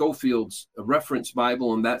Schofield's reference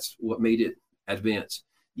Bible, and that's what made it advance?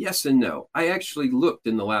 Yes and no. I actually looked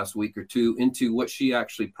in the last week or two into what she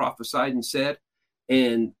actually prophesied and said,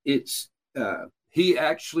 and it's he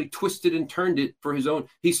actually twisted and turned it for his own.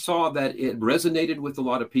 He saw that it resonated with a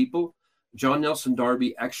lot of people. John Nelson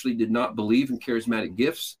Darby actually did not believe in charismatic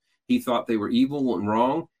gifts. He thought they were evil and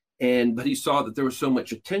wrong, but he saw that there was so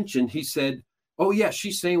much attention. He said, "Oh yeah,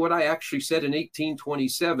 she's saying what I actually said in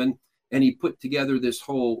 1827," and he put together this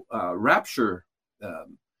whole rapture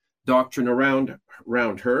doctrine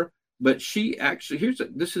around her. But she actually,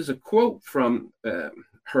 this is a quote from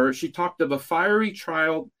her. She talked of a fiery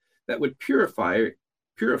trial that would purify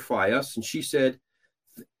us, and she said,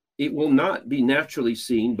 "It will not be naturally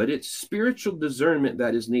seen, but it's spiritual discernment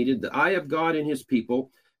that is needed, the eye of God in his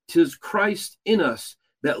people. 'Tis Christ in us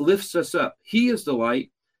that lifts us up. He is the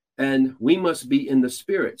light, and we must be in the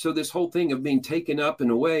spirit." So this whole thing of being taken up in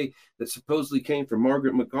a way that supposedly came from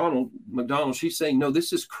Margaret MacDonald, she's saying, no,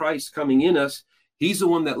 this is Christ coming in us. He's the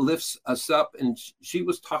one that lifts us up. And she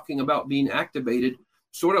was talking about being activated,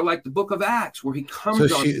 sort of like the book of Acts, where he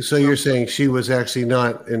comes on. So you're saying she was actually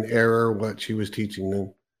not in error what she was teaching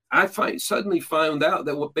then? I suddenly found out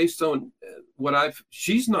that based on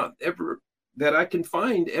she's not ever, that I can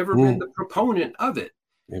find, ever been the proponent of it.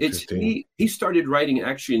 It's he started writing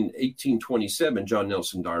actually in 1827, John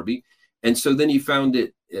Nelson Darby, and so then he found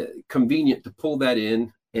it convenient to pull that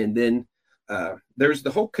in, and then there's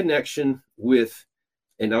the whole connection with,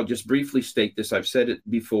 and I'll just briefly state this, I've said it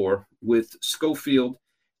before, with Scofield,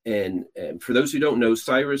 and for those who don't know,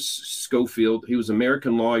 Cyrus Scofield, he was an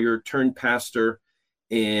American lawyer turned pastor,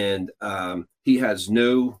 and he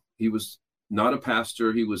was not a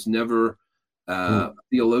pastor, he was never a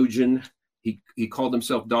theologian. He called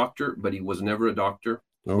himself doctor, but he was never a doctor.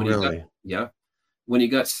 Oh, really? When he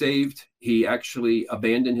got saved, he actually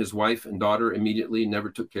abandoned his wife and daughter immediately and never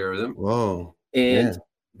took care of them. Whoa. And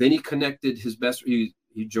then he connected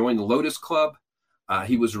he joined the Lotus Club.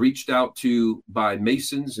 He was reached out to by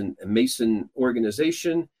Masons and a Mason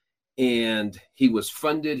organization, and he was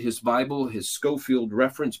funded. His Bible, his Scofield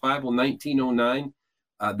Reference Bible, 1909,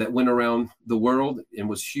 that went around the world and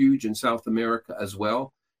was huge in South America as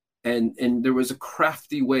well. And there was a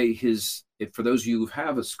crafty way for those of you who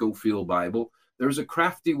have a Scofield Bible, there was a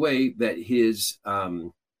crafty way that his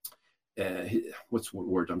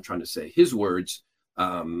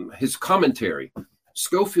commentary,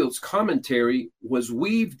 Scofield's commentary, was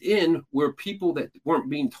weaved in where people that weren't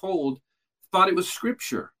being told thought it was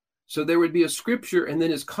scripture. So there would be a scripture and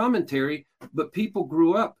then his commentary, but people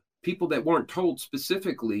grew up, people that weren't told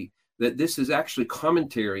specifically that this is actually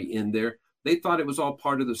commentary in there. They thought it was all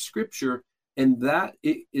part of the scripture, and that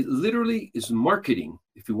it literally is marketing.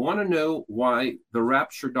 If you want to know why the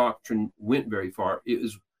rapture doctrine went very far, it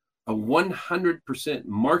was a 100%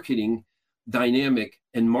 marketing dynamic,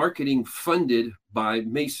 and marketing funded by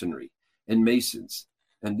Masonry and Masons.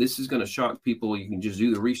 And this is going to shock people. You can just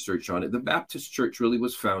do the research on it. The Baptist Church really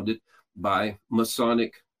was founded by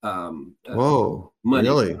Masonic money.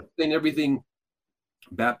 Really? Saying everything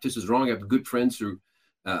Baptist is wrong. I have good friends who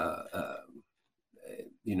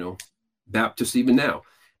Baptists even now.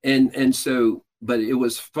 And so, but it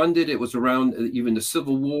was funded. It was around even the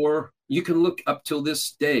Civil War. You can look up till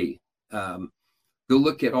this day. Go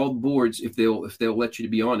look at all the boards, if they'll let you,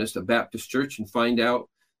 to be honest, a Baptist church, and find out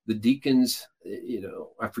the deacons,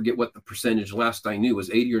 I forget what the percentage, last I knew was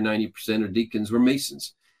 80 or 90% of deacons were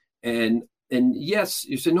Masons. And yes,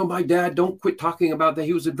 you said, no, my dad, don't quit talking about that.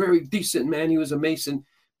 He was a very decent man. He was a Mason.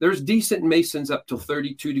 There's decent Masons up till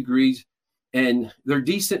 32 degrees, and they're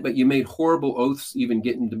decent, but you made horrible oaths even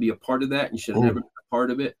getting to be a part of that, and you should have never been a part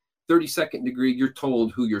of it. 32nd degree, you're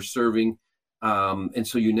told who you're serving, and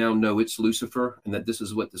so you now know it's Lucifer, and that this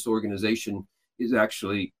is what this organization is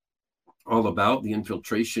actually all about. The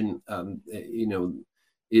infiltration,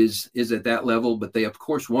 is at that level, but they of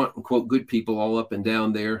course want, quote, good people all up and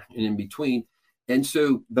down there and in between. And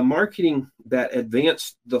so the marketing that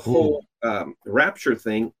advanced the whole rapture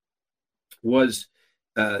thing was,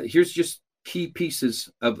 here's just key pieces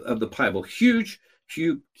of the Bible, huge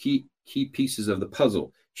key pieces of the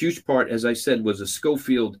puzzle. Huge part, as I said, was a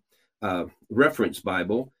Scofield reference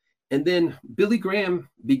Bible. And then Billy Graham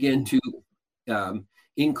began to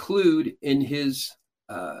include in his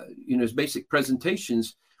basic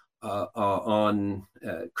presentations on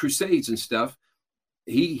crusades and stuff.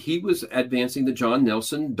 He was advancing the John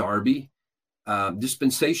Nelson Darby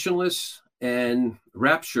dispensationalist and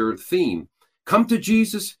rapture theme. Come to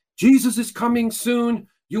Jesus. Jesus is coming soon.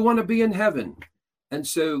 You want to be in heaven. And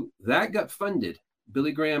so that got funded.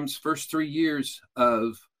 Billy Graham's first 3 years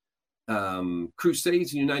of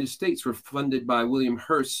crusades in the United States were funded by William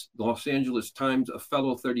Hearst, the Los Angeles Times, a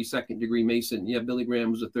fellow 32nd degree Mason. Yeah, Billy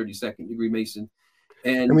Graham was a 32nd degree Mason.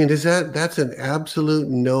 And I mean, that's an absolute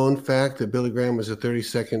known fact that Billy Graham was a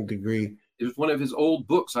 32nd degree. it was one of his old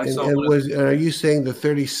books. Are you saying the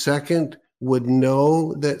 32nd would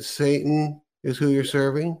know that Satan is who you're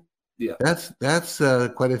serving? Yeah. That's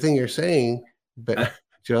quite a thing you're saying. But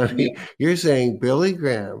Johnny, you're saying Billy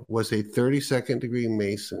Graham was a 32nd degree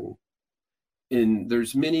Mason. And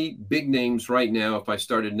there's many big names right now. If I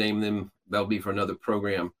started naming them, that'll be for another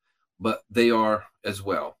program, but they are as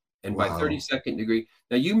well. And by 32nd degree,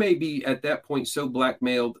 now you may be at that point so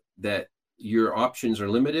blackmailed that your options are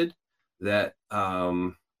limited, that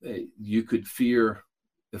you could fear,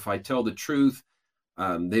 if I tell the truth,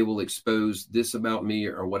 they will expose this about me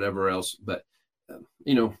or whatever else. But,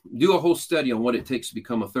 do a whole study on what it takes to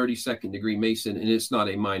become a 32nd degree Mason. And it's not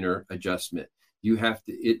a minor adjustment. You have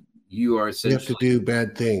to do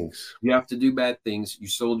bad things. You have to do bad things. You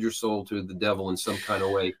sold your soul to the devil in some kind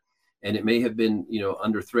of way. And it may have been,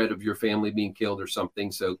 under threat of your family being killed or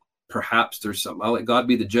something. So perhaps there's something. I'll let God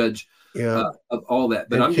be the judge of all that.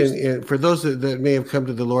 But for those that may have come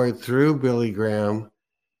to the Lord through Billy Graham,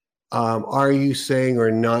 are you saying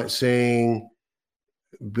or not saying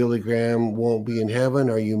Billy Graham won't be in heaven?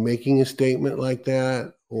 Are you making a statement like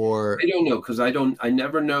that? Or I don't know, because I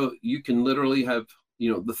never know. You can literally have,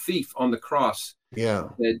 the thief on the cross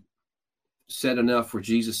said enough where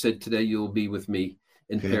Jesus said, today you'll be with me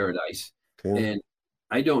in paradise. And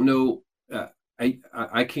I don't know.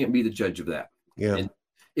 I can't be the judge of that. Yeah. And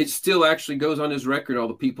it still actually goes on his record, all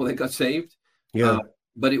the people that got saved. Yeah.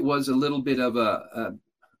 But it was a little bit of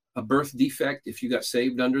a birth defect if you got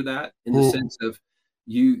saved under that, in the sense of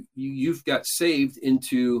you've got saved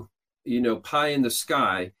into, pie in the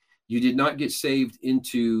sky. You did not get saved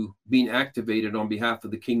into being activated on behalf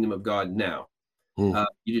of the kingdom of God now. You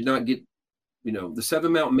did not get, the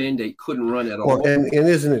Seven Mountain Mandate couldn't run at all. Well, and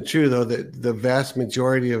isn't it true, though, that the vast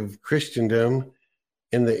majority of Christendom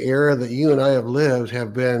in the era that you and I have lived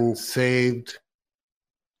have been saved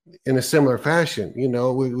in a similar fashion?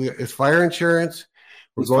 It's fire insurance.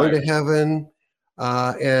 We're going to heaven.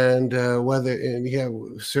 And you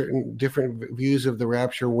have certain different views of the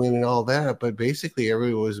rapture, when and all that, but basically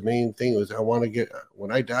everyone's main thing was,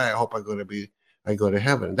 when I die, I hope I go to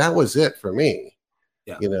heaven. That was it for me.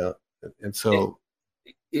 Yeah. And so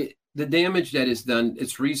the damage that is done,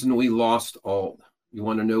 it's reason we lost all. You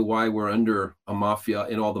want to know why we're under a mafia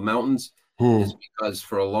in all the mountains? Is because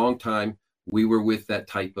for a long time we were with that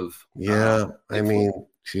type of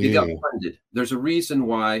it got funded. There's a reason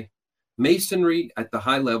why Masonry at the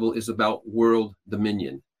high level is about world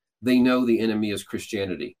dominion. They know the enemy is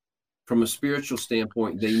Christianity. From a spiritual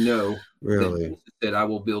standpoint, they know that I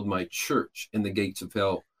will build my church and the gates of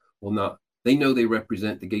hell will not. They know they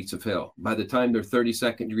represent the gates of hell. By the time they're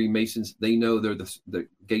 32nd degree Masons, they know they're the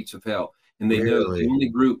gates of hell. And they know the only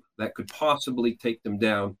group that could possibly take them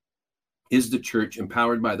down is the church,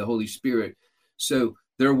 empowered by the Holy Spirit. So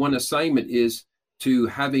their one assignment is to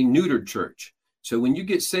have a neutered church. So when you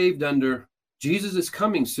get saved under Jesus is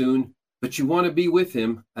coming soon, but you want to be with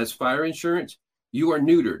him as fire insurance, you are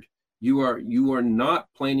neutered. You are not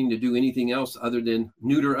planning to do anything else other than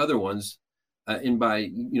neuter other ones, and by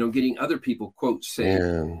getting other people, quote, saved.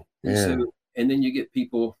 And then you get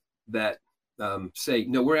people that say,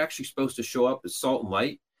 no, we're actually supposed to show up as salt and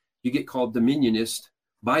light. You get called dominionist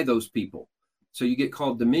by those people. So you get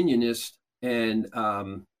called dominionist and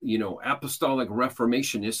apostolic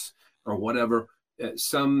reformationists or whatever.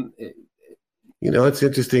 It's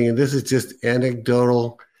interesting, and this is just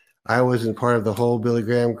anecdotal. I wasn't part of the whole Billy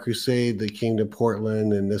Graham crusade that came to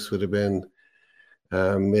Portland, and this would have been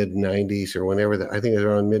mid 90s or whenever I think it was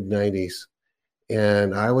around mid 90s.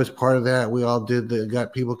 And I was part of that. We all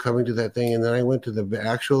got people coming to that thing. And then I went to the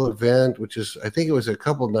actual event, which is, I think it was a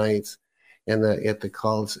couple nights, and not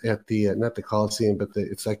the Coliseum, but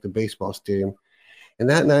it's like the baseball stadium. And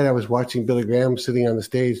that night I was watching Billy Graham sitting on the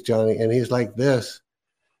stage, Johnny, and he's like this.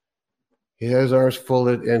 He has his arms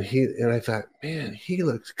folded, and I thought, man, he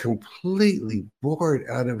looks completely bored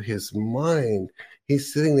out of his mind.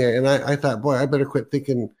 He's sitting there, and I thought, boy, I better quit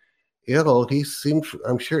thinking ill.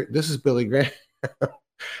 I'm sure this is Billy Graham.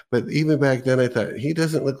 But even back then I thought, he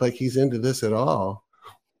doesn't look like he's into this at all.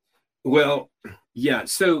 Well, yeah.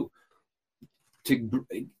 So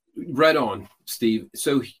right on, Steve.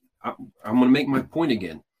 So I'm going to make my point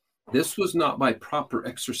again. This was not by proper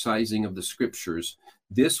exercising of the scriptures.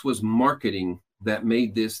 This was marketing that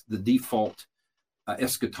made this the default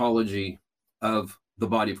eschatology of the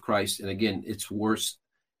body of Christ. And again, it's worse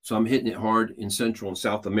So I'm hitting it hard in Central and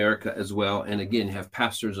South America as well. And again, have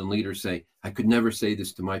pastors and leaders say, I could never say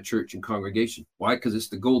this to my church and congregation. Why? Because it's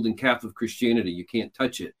the golden calf of Christianity. You can't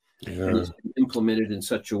touch it. Yeah. And it's been implemented in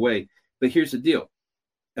such a way. But here's the deal.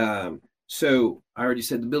 So I already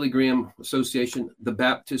said the Billy Graham Association, the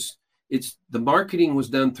Baptist, the marketing was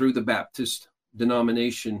done through the Baptist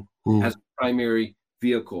denomination as a primary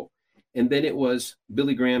vehicle. And then it was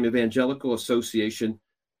Billy Graham Evangelical Association.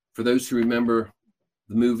 For those who remember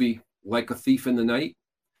the movie Like a Thief in the Night,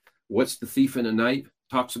 what's the thief in the night?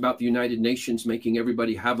 Talks about the United Nations making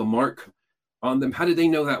everybody have a mark on them. How did they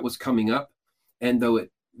know that was coming up? And though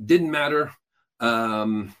it didn't matter,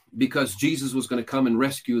 because Jesus was going to come and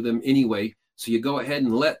rescue them anyway. So you go ahead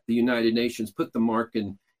and let the United Nations put the mark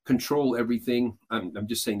and control everything. I'm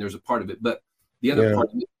just saying there's a part of it, but the other part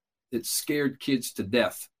of it scared kids to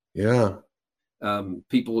death. Yeah.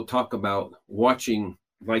 People will talk about watching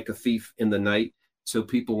Like a Thief in the Night. So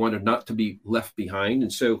people wanted not to be left behind.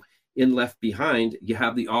 And so in Left Behind, you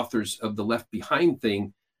have the authors of the Left Behind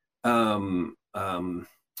thing. What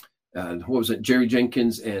was it? Jerry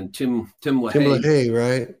Jenkins and Tim LaHaye. Tim LaHaye,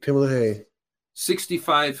 right? Tim LaHaye.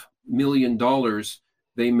 $65 million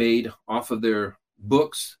they made off of their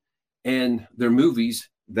books and their movies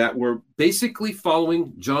that were basically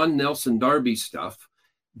following John Nelson Darby stuff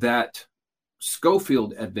that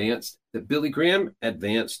Schofield advanced, that Billy Graham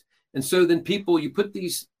advanced. And so then you put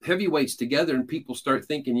these heavyweights together and people start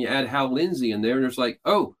thinking, you add Hal Lindsey in there and it's like,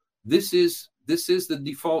 oh, this is the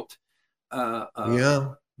default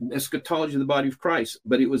eschatology of the body of Christ.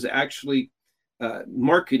 But it was actually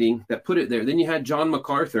marketing that put it there. Then you had John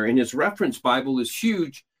MacArthur, and his reference Bible is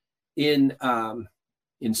huge in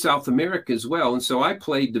South America as well. And so I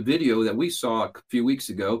played the video that we saw a few weeks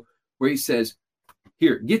ago where he says,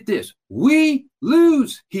 here, get this, we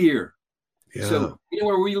lose here. Yeah. So you know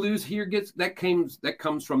where we lose here that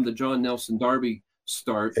comes from the John Nelson Darby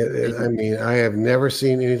start. I mean, I have never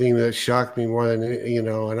seen anything that shocked me more than,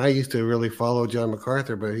 and I used to really follow John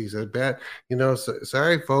MacArthur, but he said,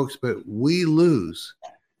 sorry folks, but we lose.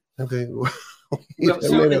 Okay.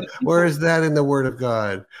 Where is that in the Word of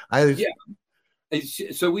God?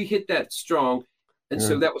 So we hit that strong. And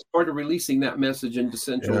so that was part of releasing that message into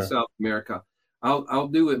Central and South America. I'll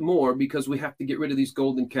do it more because we have to get rid of these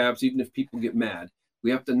golden calves, even if people get mad. We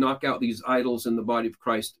have to knock out these idols in the body of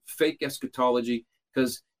Christ, fake eschatology,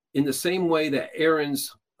 because in the same way that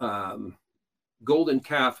Aaron's golden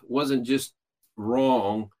calf wasn't just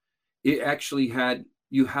wrong, it actually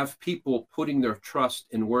you have people putting their trust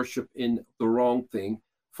and worship in the wrong thing,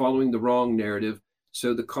 following the wrong narrative.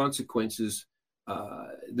 So the consequences,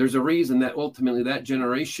 there's a reason that ultimately that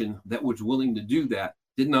generation that was willing to do that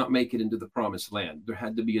did not make it into the promised land. There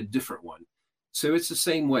had to be a different one. So it's the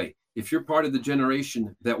same way. If you're part of the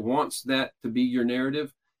generation that wants that to be your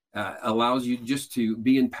narrative, allows you just to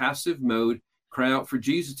be in passive mode, cry out for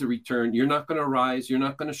Jesus to return, you're not going to rise, you're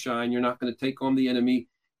not going to shine, you're not going to take on the enemy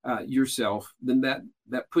yourself, then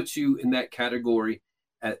that puts you in that category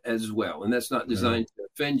as well. And that's not designed to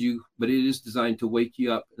offend you, but it is designed to wake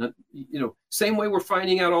you up. Same way we're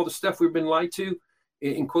finding out all the stuff we've been lied to,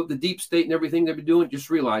 and quote the deep state and everything they've been doing, just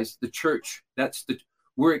realize the church,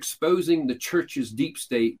 we're exposing the church's deep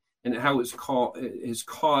state and how it's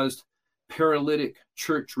caused paralytic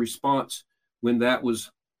church response when that was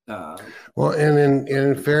well, and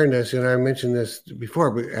in fairness, I mentioned this before,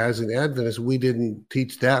 but as an Adventist, we didn't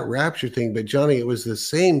teach that rapture thing. But Johnny, it was the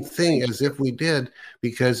same thing as if we did,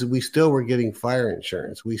 because we still were getting fire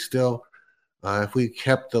insurance. We still, if we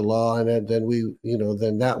kept the law in it, then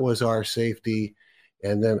then that was our safety.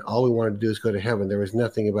 And then all we wanted to do is go to heaven. There was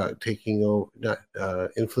nothing about taking over, not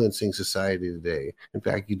influencing society today. In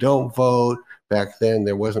fact, you don't vote. Back then,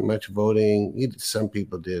 there wasn't much voting. Some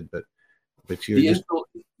people did, but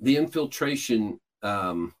the infiltration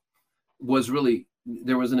was really,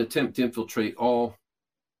 there was an attempt to infiltrate all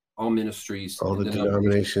ministries, all the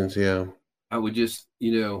denominations. Yeah, I would just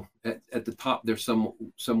at the top there's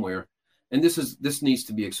somewhere. And this needs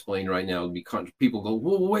to be explained right now. People go,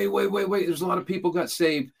 well, wait. There's a lot of people got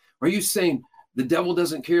saved. Are you saying the devil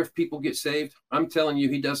doesn't care if people get saved? I'm telling you,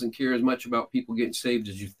 he doesn't care as much about people getting saved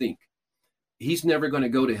as you think. He's never going to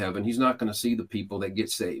go to heaven. He's not going to see the people that get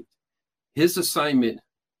saved. His assignment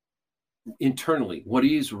internally, what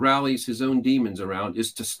he rallies his own demons around,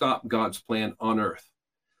 is to stop God's plan on earth.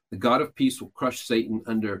 The God of peace will crush Satan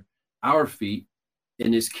under our feet,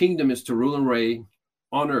 and his kingdom is to rule and reign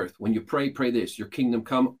on earth. When you pray this, your kingdom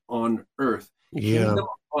come on earth. Yeah. Kingdom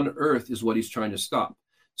on earth is what he's trying to stop.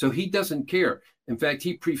 So he doesn't care. In fact,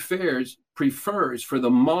 he prefers for the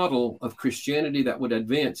model of Christianity that would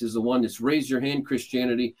advance is the one that's raise your hand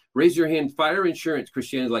Christianity, raise your hand fire insurance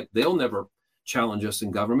Christianity. Like, they'll never challenge us in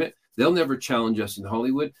government. They'll never challenge us in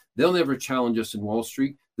Hollywood. They'll never challenge us in Wall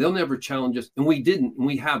Street. They'll never challenge us. And we didn't, and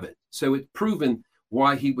we haven't. So it's proven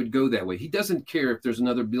why he would go that way. He doesn't care if there's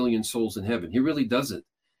another billion souls in heaven. He really doesn't.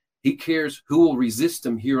 He cares who will resist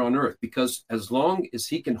him here on earth, because as long as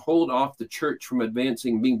he can hold off the church from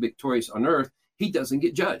advancing, being victorious on earth, he doesn't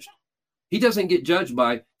get judged. He doesn't get judged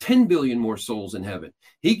by 10 billion more souls in heaven.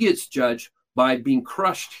 He gets judged by being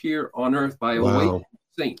crushed here on earth by awakened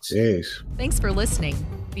saints. Jeez. Thanks for listening.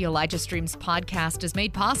 The Elijah Streams podcast is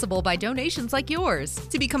made possible by donations like yours.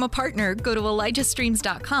 To become a partner, go to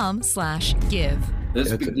ElijahStreams.com/give.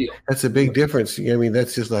 That's a big deal. That's a big difference. I mean,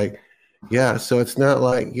 that's just like, yeah. So it's not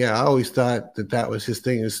like, yeah, I always thought that was his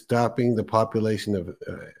thing, is stopping the population of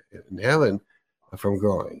in heaven from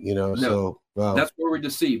growing, No, so wow. That's where we're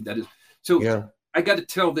deceived. That is. So Yeah. I got to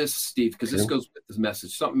tell this, Steve, because this goes with this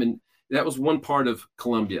message. That was one part of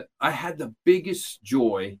Colombia. I had the biggest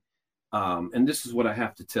joy, and this is what I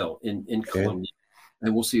have to tell in Colombia.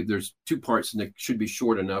 And we'll see if there's two parts, and it should be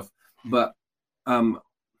short enough. But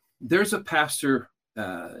there's a pastor.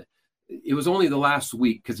 It was only the last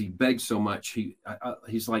week because he begged so much.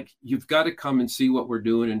 He's like, "You've got to come and see what we're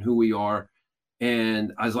doing and who we are."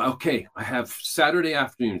 And I was like, "Okay." I have Saturday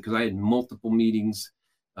afternoon because I had multiple meetings.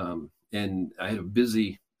 And I had a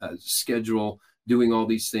busy schedule doing all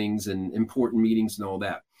these things and important meetings and all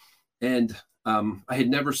that. And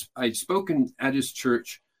I'd spoken at his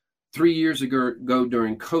church 3 years ago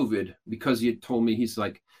during COVID, because he had told me, he's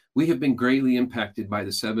like, "We have been greatly impacted by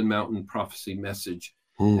the 7 Mountain Prophecy message."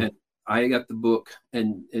 And I got the book.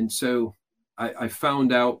 And so I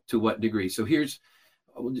found out to what degree. So he's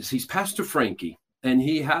Pastor Frankie, and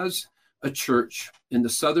he has a church in the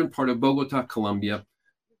southern part of Bogota, Colombia.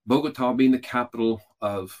 Bogota being the capital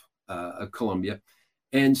of Colombia.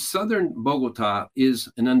 And southern Bogota is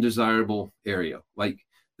an undesirable area. Like,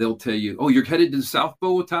 they'll tell you, "Oh, you're headed to South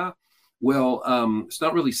Bogota?" Well, it's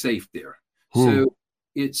not really safe there. So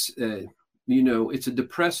it's, it's a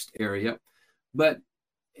depressed area. But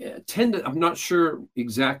I'm not sure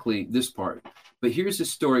exactly this part, but here's the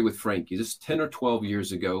story with Frankie. This is 10 or 12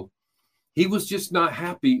 years ago. He was just not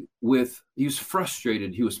happy he was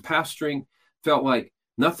frustrated. He was pastoring, felt like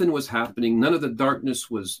nothing was happening. None of the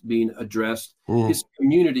darkness was being addressed. His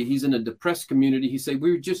community, he's in a depressed community. He said,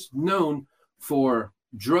 "We're just known for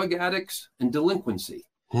drug addicts and delinquency.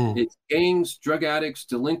 It's gangs, drug addicts,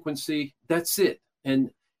 delinquency. That's it."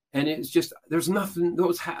 And it's just, there's nothing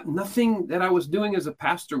that I was doing as a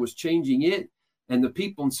pastor was changing it and the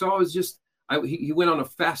people. And so I was just, he went on a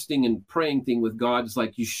fasting and praying thing with God. It's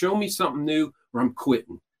like, "You show me something new or I'm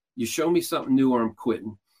quitting. You show me something new or I'm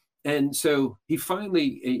quitting." And so he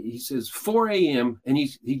says 4 a.m. and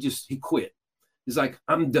he quit. He's like,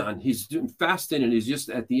 "I'm done." He's doing fasting and he's just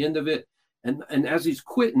at the end of it. And as he's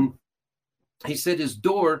quitting, he said his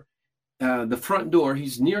door, the front door,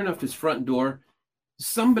 he's near enough his front door.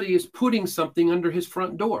 Somebody is putting something under his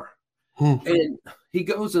front door. And he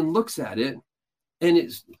goes and looks at it, and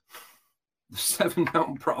it's the 7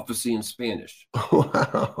 Mountain Prophecy in Spanish.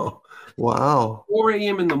 Wow. 4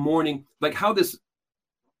 a.m. in the morning. Like, how this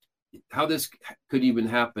could even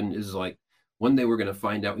happen is like, one day we're going to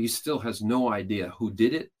find out. He still has no idea who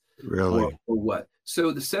did it, really, or what.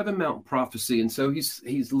 So the 7 Mountain Prophecy, and so he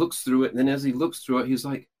looks through it, and then as he looks through it, he's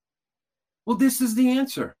like, "Well, this is the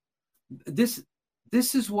answer. This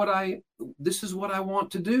is what I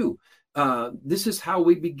want to do. This is how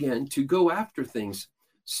we begin to go after things."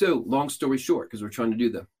 So, long story short, because we're trying to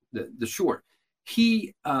do the short,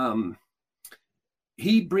 he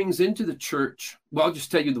brings into the church. Well, I'll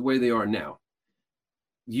just tell you the way they are now.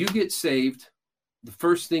 You get saved. The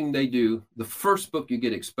first thing they do, the first book you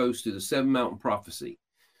get exposed to, the 7 Mountain Prophecy.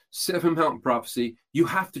 7 Mountain Prophecy. You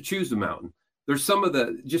have to choose a mountain. There's some of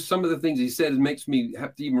the things he said, it makes me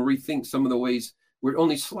have to even rethink some of the ways where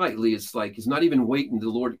only slightly. It's like, he's not even waiting the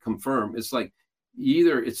Lord to confirm. It's like,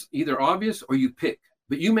 it's either obvious or you pick,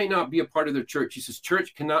 but you may not be a part of their church. He says,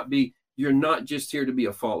 church cannot be, you're not just here to be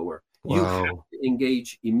a follower. Wow. You have to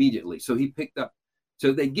engage immediately. So he picked up,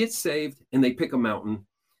 so they get saved and they pick a mountain.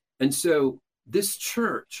 And so this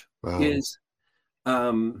church is,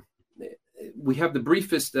 we have the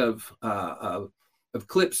briefest of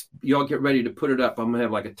clips. Y'all get ready to put it up. I'm gonna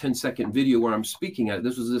have like a 10-second video where I'm speaking at it.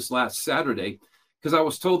 This was this last Saturday, because I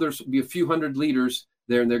was told there's be a few hundred leaders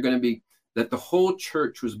there, and they're going to be, that the whole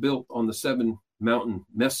church was built on the 7 Mountain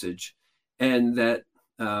message, and that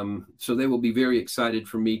so they will be very excited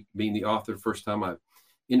for me being the author. First time I've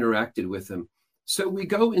interacted with them. So we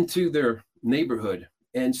go into their neighborhood.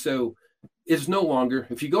 And so it's no longer,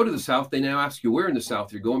 if you go to the South, they now ask you where in the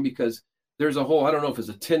South you're going, because there's a whole, I don't know if it's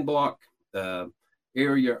a 10 block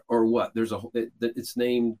area or what. There's it's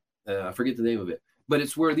named, I forget the name of it, but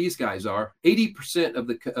it's where these guys are. 80% of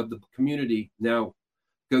the community now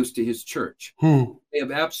goes to his church. They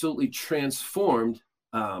have absolutely transformed,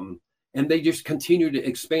 and they just continue to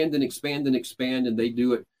expand and expand and expand, and they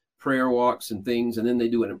do it prayer walks and things, and then they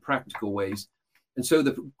do it in practical ways. And so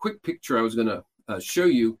the quick picture I was going to show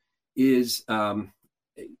you is,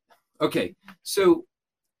 okay, so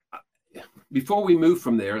before we move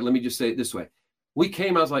from there, let me just say it this way. We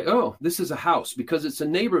came, I was like, oh, this is a house, because it's a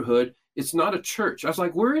neighborhood. It's not a church. I was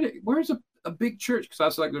like, where's a big church? Because I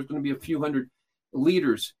was like, there's going to be a few hundred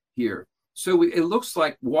leaders here. So it looks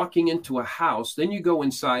like walking into a house. Then you go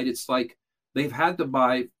inside. It's like they've had to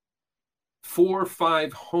buy 4 or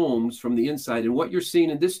 5 homes from the inside. And what you're seeing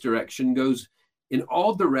in this direction goes in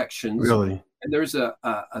all directions. Really? And there's a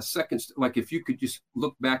second, like if you could just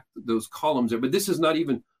look back those columns there, but this is not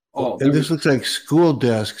even all. And this looks like school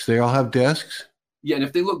desks. They all have desks? Yeah, and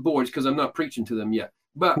if they look boards, because I'm not preaching to them yet.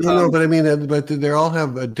 But no, but I mean, but they all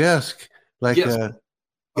have a desk, like yes,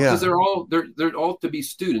 because yeah. they're all to be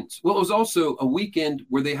students. Well, it was also a weekend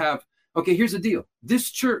where they have. Okay, here's the deal.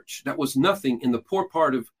 This church that was nothing in the poor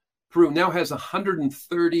part of Peru now has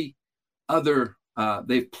 130 other.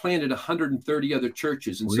 They've planted 130 other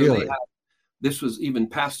churches, and so really? they have. This was even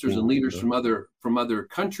pastors and leaders from other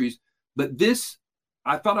countries. But this,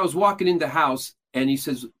 I thought I was walking in the house. And he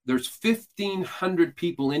says, there's 1,500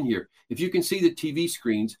 people in here. If you can see the TV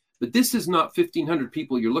screens, but this is not 1,500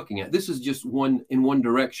 people you're looking at. This is just one in one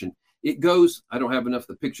direction. It goes, I don't have enough of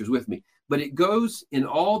the pictures with me, but it goes in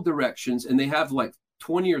all directions. And they have like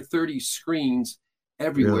 20 or 30 screens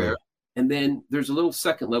everywhere. Really? And then there's a little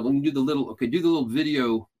second level. And you do the little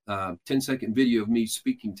video, 10-second video of me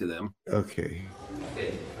speaking to them. Okay.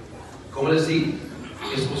 Como les digo,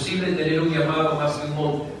 es posible tener un llamado más que un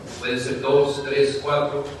monte. Puede ser 2, 3,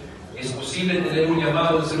 4. Es posible tener un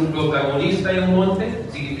llamado de ser un protagonista en un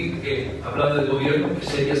monte. Significa que, hablando del gobierno, que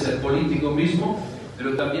sería ser político mismo,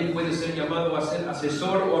 pero también puede ser llamado a ser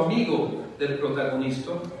asesor o amigo del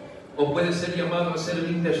protagonista, o puede ser llamado a ser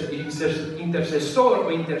intercesor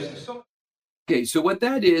o intercesor. Okay, so what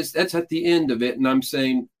that is, that's at the end of it. And I'm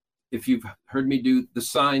saying, if you've heard me do the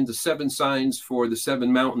signs, the 7 signs for the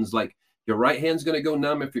 7 mountains, like your right hand's going to go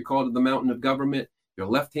numb if you're called to the mountain of government. Your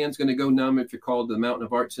left hand's going to go numb if you're called to the mountain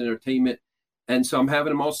of arts and entertainment. And so I'm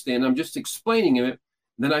having them all stand. I'm just explaining it.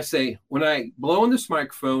 Then I say, when I blow in this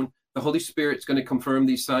microphone, the Holy Spirit's going to confirm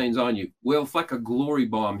these signs on you. Well, it's like a glory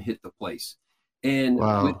bomb hit the place. And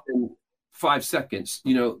within 5 seconds,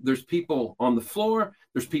 there's people on the floor.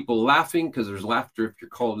 There's people laughing because there's laughter if you're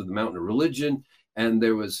called to the mountain of religion. And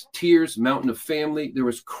there was tears, mountain of family. There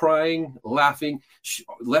was crying, laughing,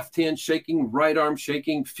 left hand shaking, right arm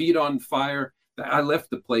shaking, feet on fire. I left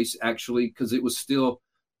the place actually because it was still.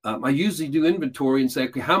 I usually do inventory and say,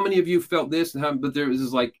 okay, how many of you felt this? But there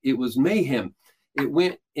was it was mayhem. It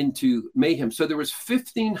went into mayhem. So there was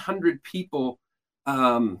 1,500 people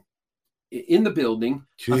in the building,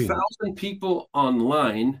 1,000 people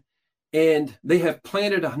online, and they have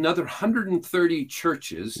planted another 130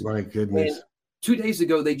 churches. My goodness. And 2 days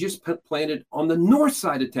ago, they just planted on the north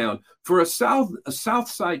side of town for a south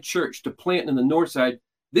side church to plant in the north side.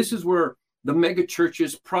 This is where the mega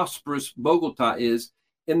church's prosperous Bogota is.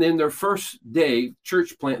 And then their first day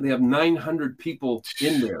church plant, they have 900 people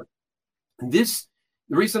in there. The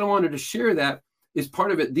reason I wanted to share that is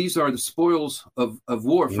part of it. These are the spoils of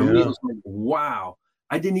war. For me, it was like, wow,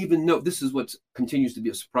 I didn't even know. This is what continues to be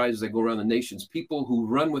a surprise as I go around the nations. People who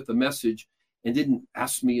run with the message and didn't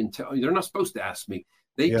ask me and tell. They're not supposed to ask me.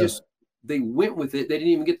 They went with it. They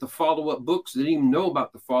didn't even get the follow-up books. They didn't even know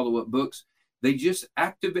about the follow-up books. They just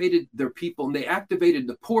activated their people, and they activated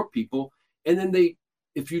the poor people. And then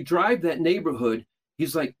if you drive that neighborhood,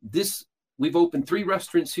 he's like, we've opened 3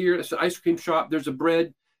 restaurants here. It's an ice cream shop. There's a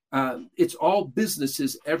bread. It's all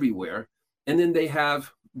businesses everywhere. And then they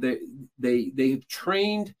have they've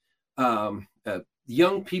trained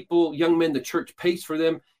young people, young men. The church pays for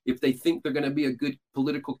them. If they think they're going to be a good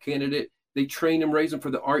political candidate, they train them, raise them for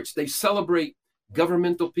the arts. They celebrate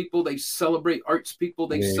governmental people. They celebrate arts people.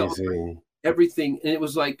 They celebrate everything. And it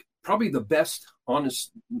was like probably the best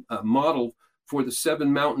honest model for the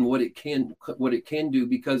 7 Mountain, what it can do,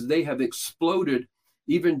 because they have exploded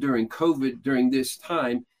even during COVID, during this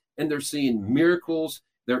time, and they're seeing miracles.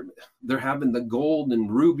 They're having the gold and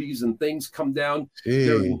rubies and things come down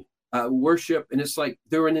during worship. And it's like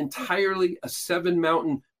they're an entirely a 7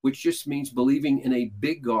 Mountain, which just means believing in a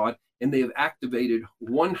big God and they have activated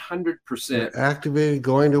 100%. They're activated,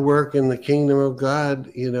 going to work in the kingdom of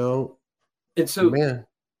God, you know. And so, man,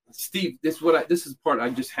 Steve, this is part I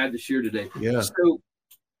just had to share today. Yeah. So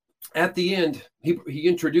at the end, he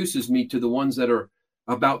introduces me to the ones that are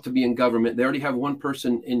about to be in government. They already have one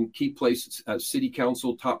person in key places, city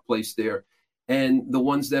council, top place there, and the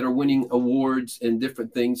ones that are winning awards and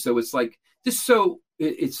different things. So it's like just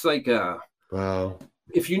it's like wow.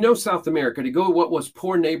 If you know South America, to go to what was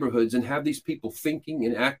poor neighborhoods and have these people thinking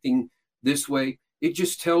and acting this way, it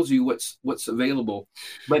just tells you what's available.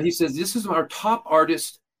 But he says, this is our top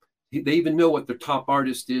artist. They even know what their top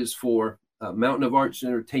artist is for Mountain of Arts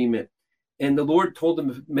and Entertainment. And the Lord told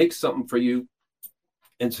them to make something for you.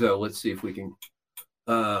 And so let's see if we can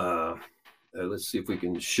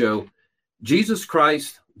show Jesus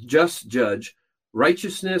Christ, just judge,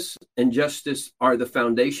 righteousness and justice are the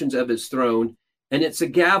foundations of his throne. And it's a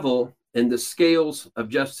gavel and the scales of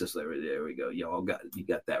justice. There we go. You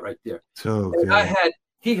got that right there. So and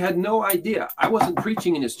he had no idea. I wasn't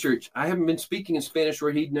preaching in his church. I haven't been speaking in Spanish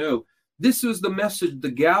where he'd know. This was the message.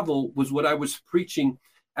 The gavel was what I was preaching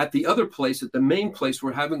at the other place, at the main place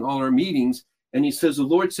we're having all our meetings. And he says, the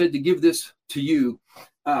Lord said to give this to you.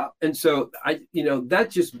 And so that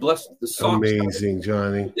just blessed the socks. Amazing,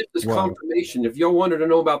 Johnny. This confirmation. If y'all wanted to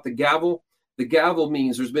know about the gavel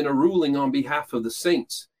means there's been a ruling on behalf of the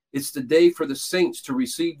saints. It's the day for the saints to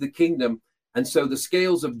receive the kingdom. And so the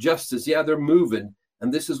scales of justice, they're moving.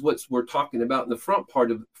 And this is what we're talking about in the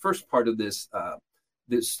first part of this,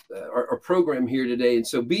 our program here today. And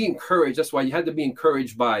so be encouraged. That's why you had to be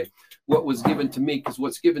encouraged by what was given to me, because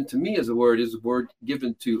what's given to me as a word is a word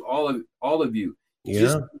given to all of you. Yeah.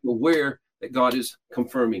 Just be aware that God is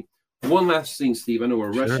confirming. One last thing, Steve. I know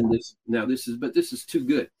we're rushing this now. This is too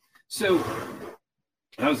good. So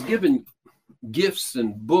I was given gifts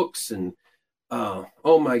and books and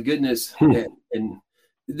oh my goodness. And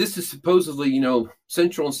this is supposedly,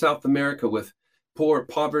 Central and South America with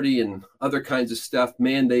poverty and other kinds of stuff.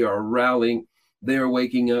 Man, they are rallying. They are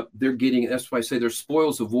waking up. They're getting, that's why I say there's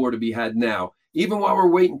spoils of war to be had now, even while we're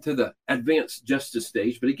waiting to the advanced justice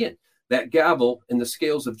stage. But again, that gavel and the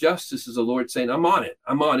scales of justice is the Lord saying, I'm on it.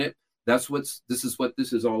 I'm on it. This is what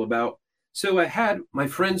this is all about. So I had my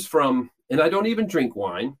friends and I don't even drink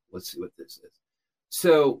wine. Let's see what this is.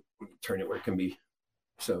 So let me turn it where it can be.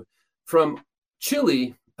 So from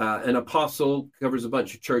Chile, an apostle covers a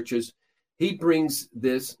bunch of churches. He brings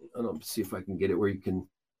this. Let's see if I can get it where you can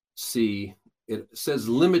see. It says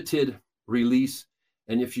limited release.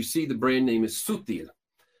 And if you see, the brand name is Sutil.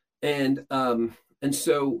 And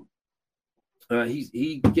so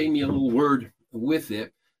he gave me a little word with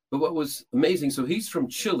it. But what was amazing, so he's from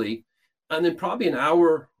Chile. And then probably an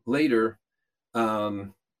hour later,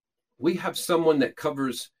 we have someone that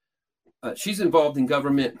covers, she's involved in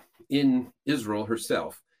government in Israel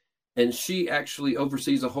herself. And she actually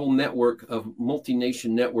oversees a whole network of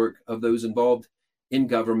multi-nation network of those involved in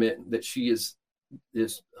government that she is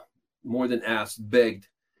more than asked, begged.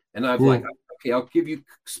 And I've like, okay, I'll give you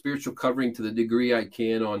spiritual covering to the degree I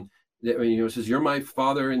can on, it says, you're my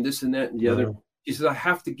father and this and that and the other. She says, I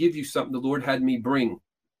have to give you something the Lord had me bring.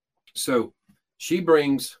 So she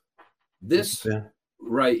brings this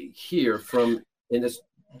right here from, and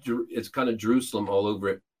it's kind of Jerusalem all over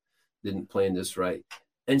it. Didn't plan this right.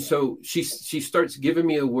 And so she starts giving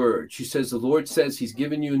me a word. She says, the Lord says he's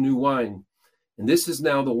given you a new wine. And this is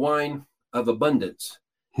now the wine of abundance.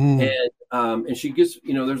 And she gives,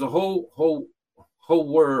 there's a whole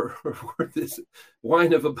word, this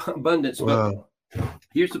wine of abundance. Wow. But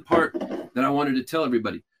here's the part that I wanted to tell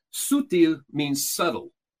everybody. Sutil means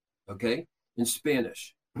subtle, okay, in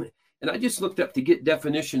Spanish. And I just looked up to get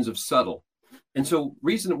definitions of subtle. And so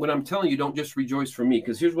reason when I'm telling you, don't just rejoice for me,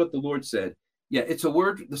 because here's what the Lord said. Yeah, it's a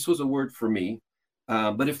word. This was a word for me.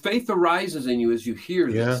 But if faith arises in you as you hear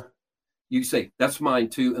this, you say, that's mine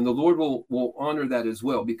too. And the Lord will honor that as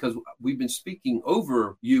well, because we've been speaking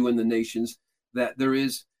over you and the nations that there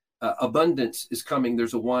is abundance is coming.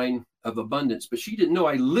 There's a wine of abundance. But she didn't know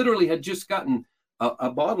I literally had just gotten a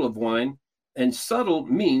bottle of wine. And subtle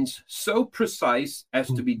means so precise as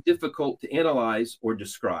to be difficult to analyze or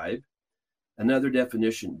describe. Another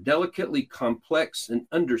definition, delicately complex and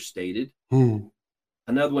understated.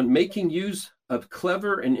 Another one, making use of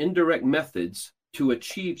clever and indirect methods to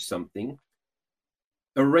achieve something,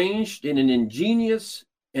 arranged in an ingenious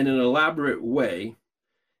and an elaborate way.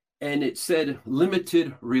 And it said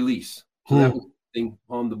limited release. So that was the thing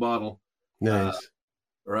on the bottle. Nice.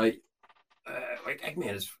 Right.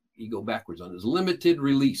 Man, you go backwards on this. Limited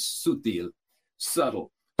release, sutil,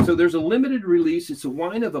 subtle. So there's a limited release. It's a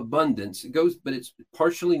wine of abundance. But it's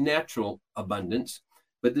partially natural abundance.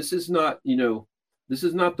 but this is not, this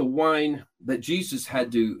is not the wine that Jesus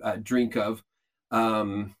had to drink of.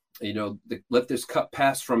 Let this cup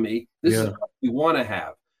pass from me. This is a cup we want to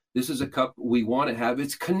have. This is a cup we want to have.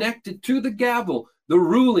 It's connected to the gavel, the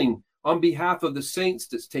ruling on behalf of the saints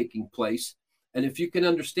that's taking place. And if you can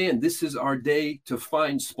understand, this is our day to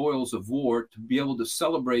find spoils of war, to be able to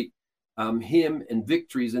celebrate him and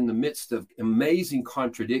victories in the midst of amazing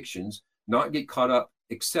contradictions, not get caught up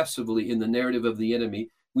excessively in the narrative of the enemy.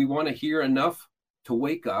 We want to hear enough to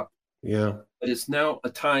wake up. Yeah. But it's now a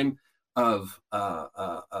time of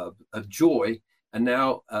joy, and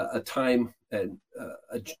now a time and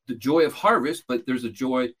the joy of harvest, but there's a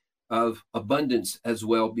joy of abundance as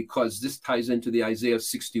well, because this ties into the Isaiah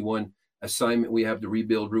 61 assignment we have to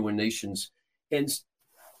rebuild ruined nations. And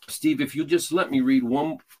Steve, if you just let me read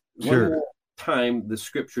one more time the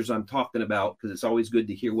scriptures I'm talking about, because it's always good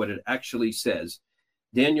to hear what it actually says.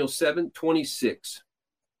 Daniel 7:26.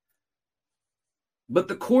 But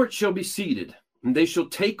the court shall be seated, and they shall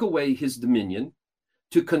take away his dominion,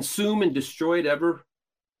 to consume and destroy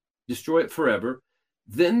it forever.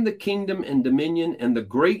 Then the kingdom and dominion and the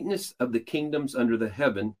greatness of the kingdoms under the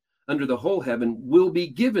whole heaven, will be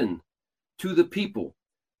given to the people,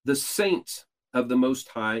 the saints of the Most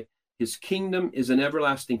High. His kingdom is an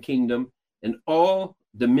everlasting kingdom, and all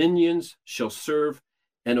dominions shall serve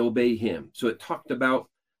and obey him. So it talked about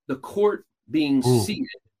the court being seated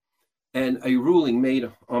and a ruling made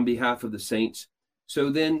on behalf of the saints. So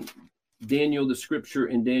then Daniel, the scripture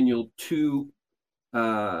in Daniel 2,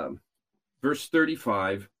 verse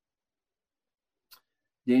 35,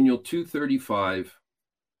 Daniel 2:35,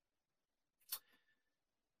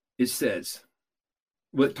 it says,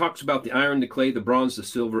 well, it talks about the iron, the clay, the bronze, the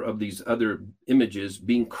silver of these other images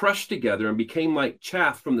being crushed together and became like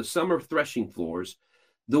chaff from the summer threshing floors.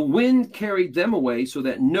 The wind carried them away so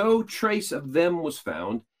that no trace of them was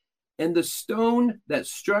found. And the stone that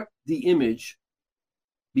struck the image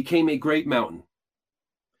became a great mountain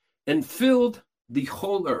and filled the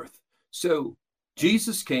whole earth. So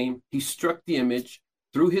Jesus came, he struck the image,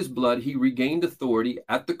 through his blood, he regained authority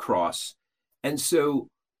at the cross. And so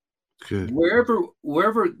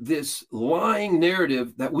wherever this lying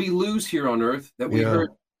narrative that we lose here on earth, that we heard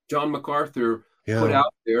John MacArthur put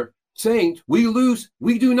out there, saying we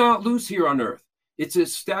do not lose here on earth. It's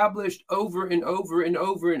established over and over and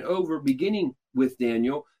over and over, beginning with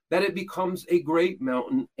Daniel, that it becomes a great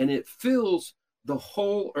mountain and it fills the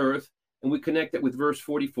whole earth. And we connect it with verse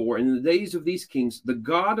 44. In the days of these kings, the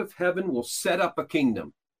God of heaven will set up a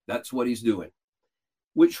kingdom. That's what he's doing,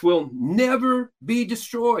 which will never be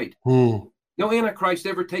destroyed. No Antichrist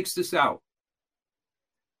ever takes this out.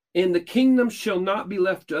 And the kingdom shall not be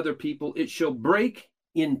left to other people. It shall break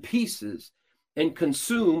in pieces and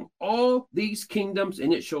consume all these kingdoms,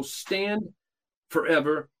 and it shall stand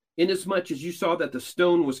forever, inasmuch as you saw that the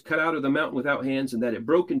stone was cut out of the mountain without hands, and that it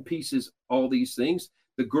broke in pieces all these things.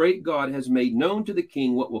 The great God has made known to the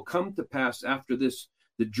king what will come to pass after this.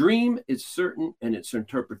 The dream is certain, and its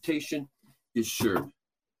interpretation is sure.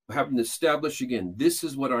 Having to establish again, this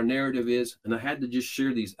is what our narrative is, and I had to just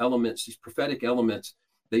share these elements, these prophetic elements.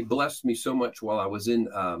 They blessed me so much while I was in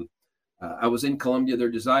Colombia. They're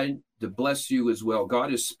designed to bless you as well.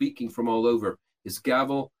 God is speaking from all over. His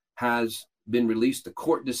gavel has been released, a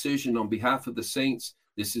court decision on behalf of the saints.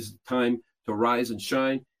 This is the time to rise and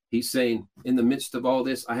shine. He's saying, in the midst of all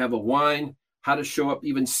this, I have a wine, how to show up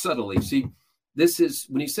even subtly. See, this is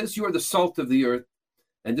when he says you are the salt of the earth,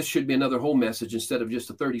 and this should be another whole message instead of just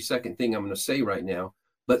a 30-second thing I'm going to say right now.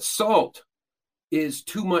 But salt is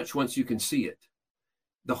too much once you can see it.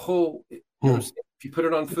 The whole, if you put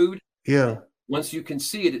it on food, once you can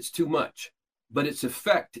see it, it's too much. But its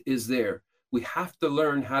effect is there. We have to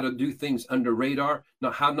learn how to do things under radar,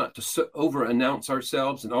 not to over-announce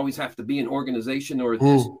ourselves and always have to be an organization or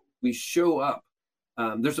this. We show up.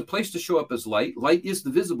 There's a place to show up as light. Light is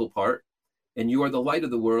the visible part, and you are the light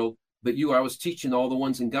of the world. But I was teaching all the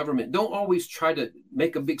ones in government, don't always try to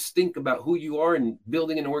make a big stink about who you are in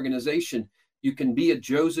building an organization. You can be a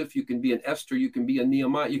Joseph, you can be an Esther, you can be a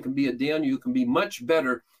Nehemiah, you can be a Daniel, you can be much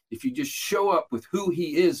better if you just show up with who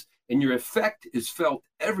he is, and your effect is felt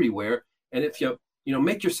everywhere. And if you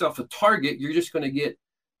make yourself a target, you're just going to get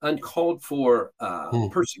uncalled for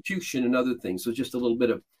persecution and other things. So just a little bit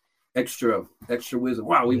of extra wisdom.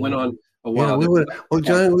 Wow, we went on a while. Well,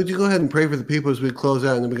 John, would you go ahead and pray for the people as we close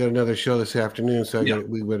out, and then we got another show this afternoon. So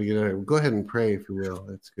we better get out. Go ahead and pray, if you will.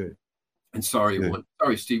 That's good. And sorry,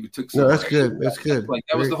 Steve, it took so that's good. That's good.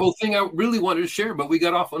 That was the whole thing I really wanted to share, but we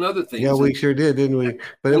got off on other things. Yeah, we sure did, didn't we?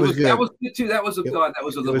 But it was good. That was good too. That was of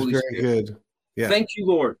the Holy Spirit. Good. Yeah. Thank you,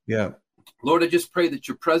 Lord. Yeah. Lord, I just pray that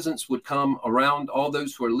your presence would come around all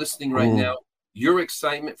those who are listening right now. Your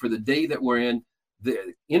excitement for the day that we're in,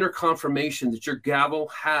 the inner confirmation that your gavel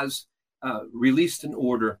has released an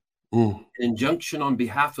order, an injunction on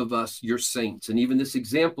behalf of us, your saints. And even this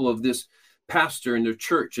example of this pastor in their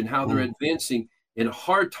church and how they're advancing in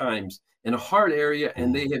hard times, in a hard area.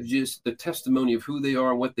 And they have just, the testimony of who they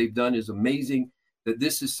are and what they've done is amazing, that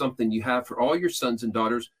this is something you have for all your sons and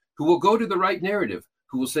daughters who will go to the right narrative,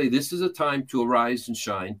 who will say, this is a time to arise and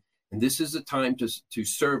shine. And this is a time to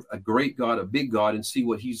serve a great God, a big God, and see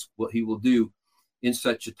what he will do in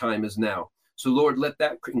such a time as now. So Lord, let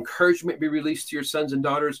that encouragement be released to your sons and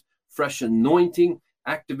daughters, fresh anointing,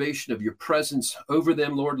 activation of your presence over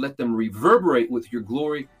them, Lord. Let them reverberate with your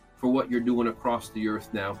glory for what you're doing across the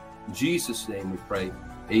earth now. In Jesus' name we pray.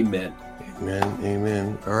 Amen. Amen.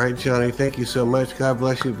 Amen. All right, Johnny, thank you so much. God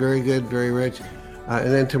bless you. Very good, very rich.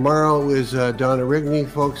 And then tomorrow is Donna Rigney,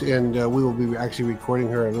 folks, and we will be actually recording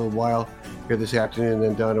her in a little while here this afternoon. And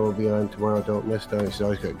then Donna will be on tomorrow. Don't miss Donna. She's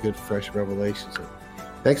always got good, fresh revelations. So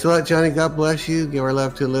thanks a lot, Johnny. God bless you. Give our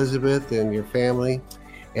love to Elizabeth and your family.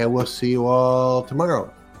 And we'll see you all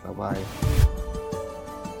tomorrow. Bye-bye.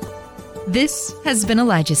 This has been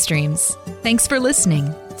Elijah Streams. Thanks for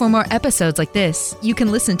listening. For more episodes like this, you can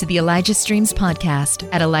listen to the Elijah Streams podcast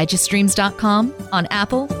at ElijahStreams.com on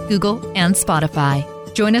Apple, Google, and Spotify.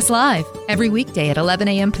 Join us live every weekday at 11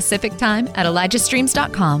 a.m. Pacific Time at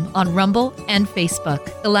ElijahStreams.com on Rumble and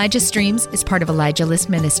Facebook. Elijah Streams is part of Elijah List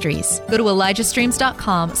Ministries. Go to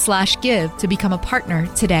ElijahStreams.com/give to become a partner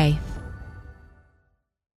today.